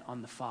spent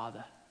on the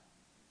Father.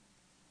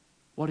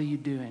 What are you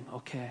doing?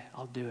 Okay,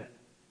 I'll do it.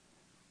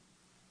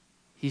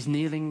 He's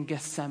kneeling in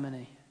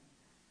Gethsemane.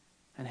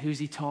 And who's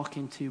he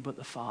talking to but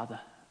the Father?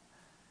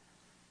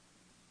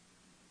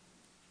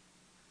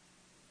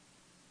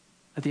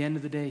 At the end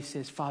of the day, he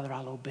says, Father,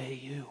 I'll obey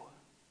you.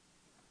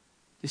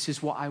 This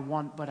is what I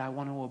want, but I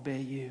want to obey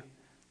you.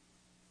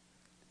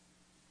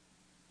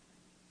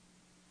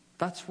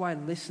 That's why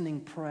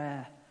listening,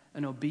 prayer,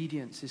 and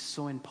obedience is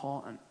so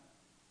important.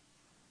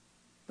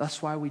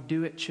 That's why we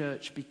do it,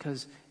 church,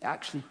 because it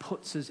actually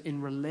puts us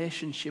in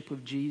relationship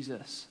with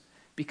Jesus.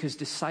 Because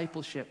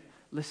discipleship,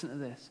 listen to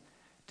this,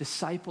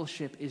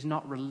 discipleship is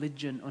not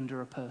religion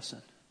under a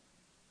person.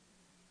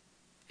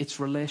 It's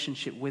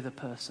relationship with a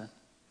person.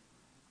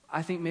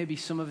 I think maybe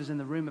some of us in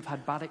the room have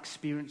had bad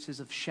experiences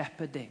of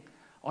shepherding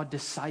or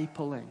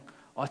discipling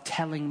or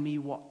telling me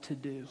what to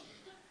do.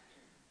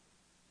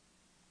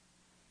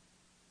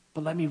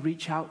 But let me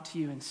reach out to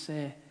you and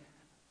say,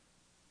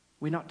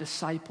 we're not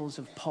disciples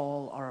of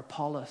Paul or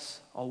Apollos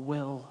or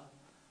Will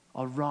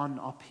or Ron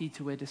or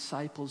Peter. We're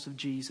disciples of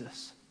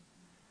Jesus.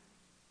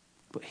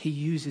 But he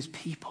uses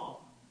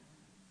people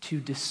to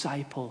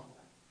disciple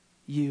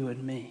you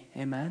and me.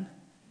 Amen?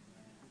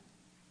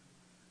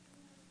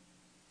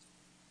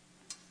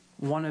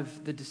 One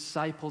of the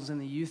disciples in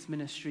the youth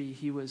ministry,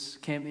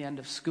 came to the end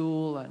of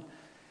school and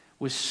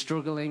was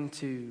struggling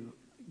to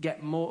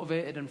get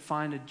motivated and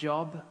find a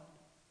job.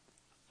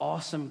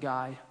 Awesome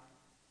guy.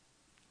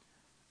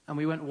 And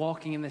we went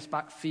walking in this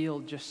back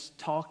field just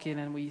talking,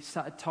 and we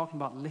started talking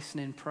about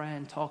listening,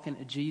 praying, talking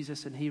to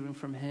Jesus and hearing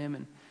from him.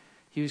 And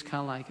he was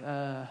kind of like,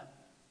 I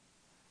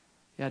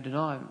don't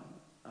know.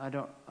 I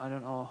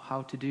don't know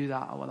how to do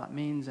that or what that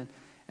means. And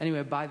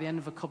anyway, by the end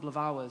of a couple of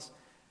hours,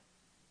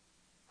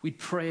 we'd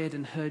prayed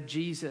and heard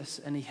Jesus,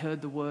 and he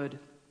heard the word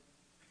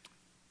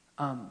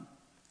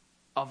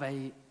of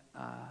a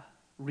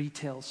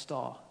retail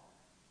store.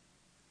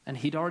 And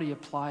he'd already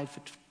applied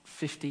for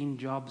 15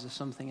 jobs or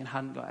something and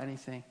hadn't got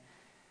anything.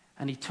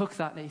 And he took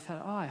that and he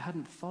thought, I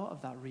hadn't thought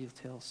of that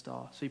retail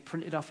store. So he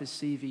printed off his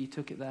CV, he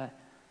took it there.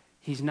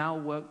 He's now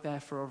worked there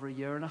for over 1.5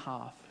 years.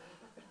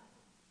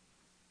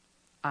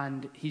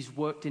 And he's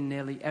worked in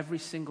nearly every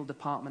single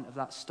department of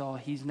that store.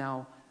 He's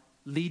now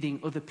leading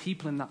other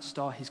people in that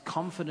store. His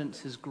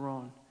confidence has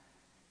grown.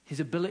 His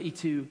ability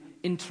to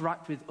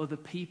interact with other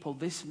people.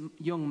 This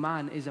young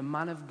man is a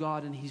man of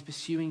God, and he's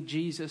pursuing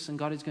Jesus, and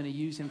God is going to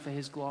use him for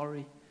his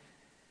glory.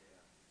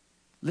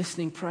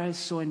 Listening prayer is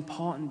so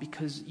important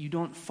because you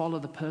don't follow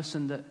the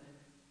person that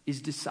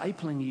is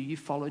discipling you. You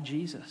follow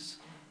Jesus.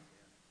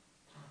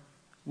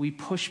 We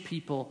push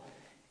people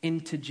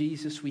into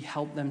Jesus. We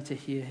help them to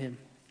hear him.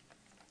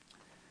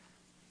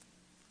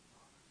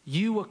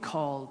 You were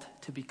called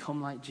to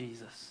become like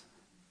Jesus.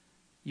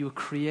 You were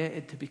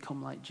created to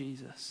become like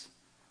Jesus.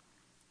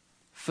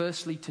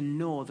 Firstly, to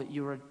know that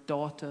you're a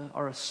daughter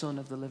or a son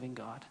of the living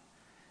God.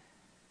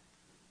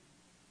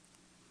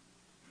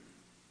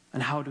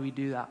 And how do we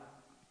do that?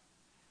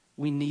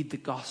 We need the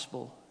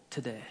gospel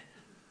today,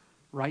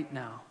 right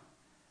now.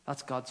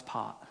 That's God's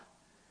part.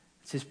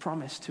 It's his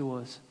promise to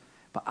us.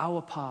 But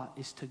our part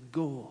is to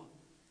go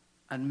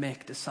and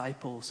make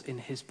disciples in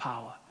his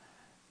power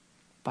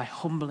by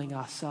humbling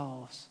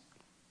ourselves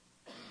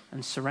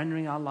and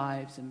surrendering our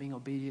lives and being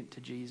obedient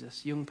to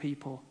Jesus. Young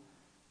people,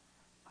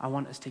 I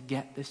want us to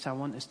get this. I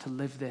want us to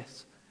live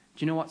this.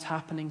 Do you know what's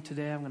happening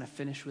today? I'm going to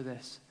finish with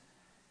this.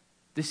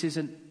 This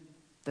isn't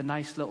the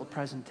nice little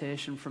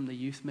presentation from the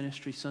youth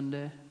ministry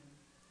Sunday.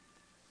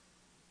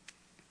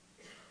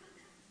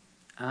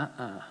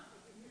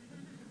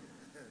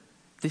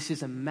 This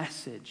is a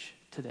message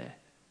today.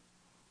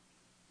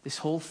 This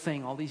whole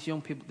thing, all these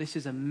young people, this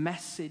is a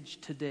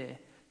message today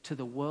to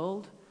the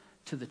world,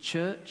 to the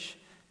church,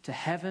 to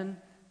heaven,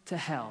 to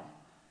hell.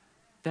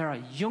 There are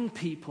young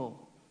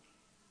people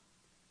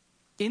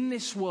in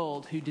this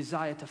world who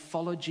desire to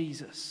follow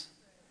Jesus,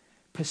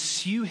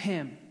 pursue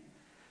him,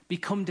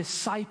 become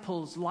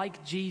disciples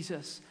like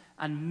Jesus,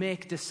 and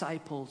make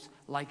disciples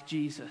like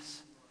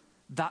Jesus.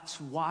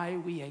 That's why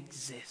we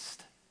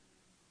exist.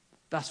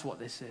 That's what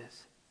this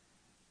is.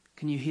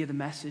 Can you hear the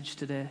message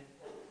today?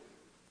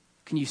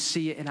 Can you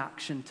see it in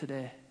action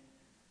today?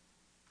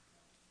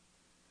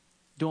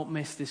 Don't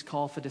miss this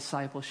call for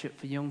discipleship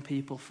for young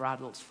people, for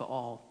adults, for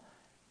all.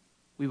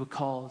 We were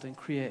called and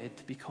created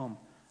to become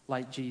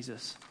like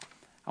Jesus.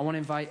 I want to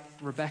invite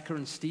Rebecca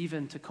and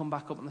Stephen to come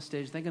back up on the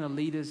stage. They're going to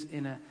lead us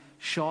in a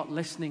short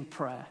listening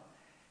prayer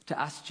to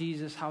ask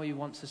Jesus how he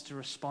wants us to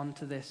respond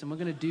to this. And we're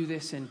going to do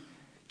this in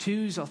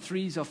 2s or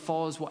 3s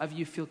or 4s, whatever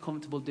you feel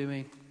comfortable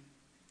doing.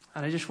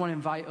 And I just want to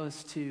invite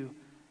us to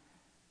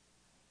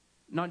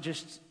not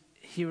just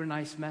hear a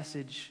nice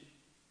message,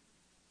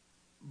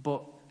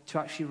 but to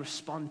actually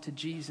respond to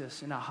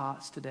Jesus in our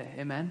hearts today.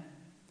 Amen?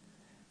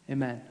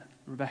 Amen.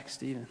 Rebecca,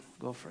 Stephen,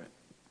 go for it.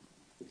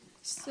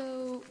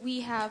 So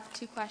we have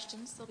 2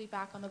 questions. They'll be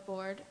back on the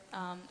board.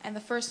 And the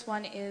first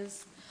one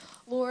is,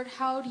 Lord,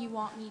 how do you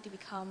want me to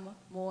become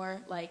more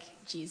like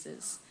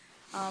Jesus?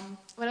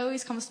 What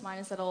always comes to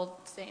mind is that old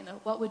saying,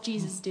 what would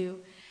Jesus do?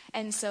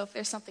 And so if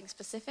there's something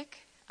specific,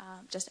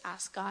 just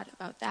ask God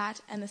about that.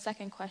 And the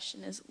second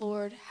question is,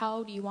 Lord,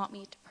 how do you want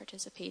me to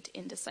participate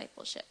in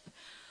discipleship?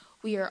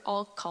 We are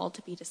all called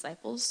to be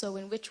disciples, so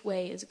in which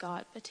way is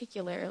God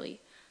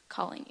particularly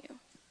calling you?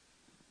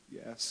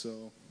 Yeah,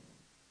 so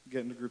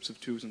get into groups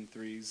of 2s and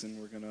 3s, and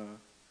we're going to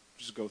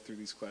just go through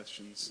these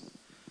questions.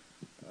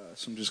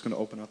 So I'm just going to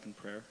open up in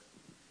prayer.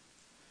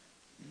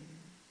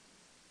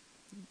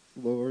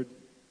 Lord,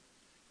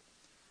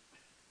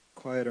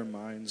 quiet our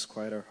minds,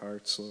 quiet our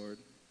hearts, Lord.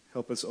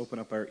 Help us open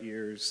up our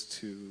ears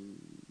to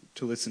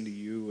listen to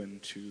you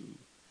and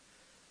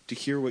to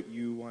hear what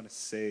you want to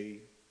say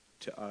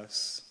to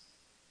us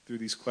through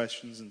these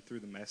questions and through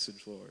the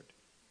message, Lord.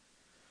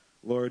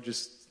 Lord,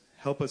 just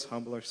help us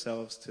humble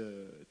ourselves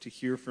to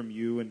hear from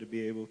you and to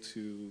be able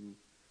to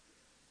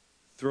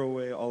throw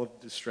away all of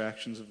the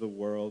distractions of the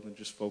world and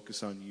just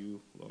focus on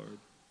you, Lord,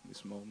 in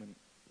this moment.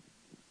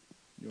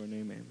 In your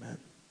name, amen.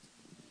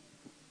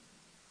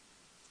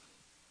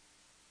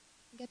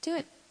 Get to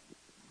it.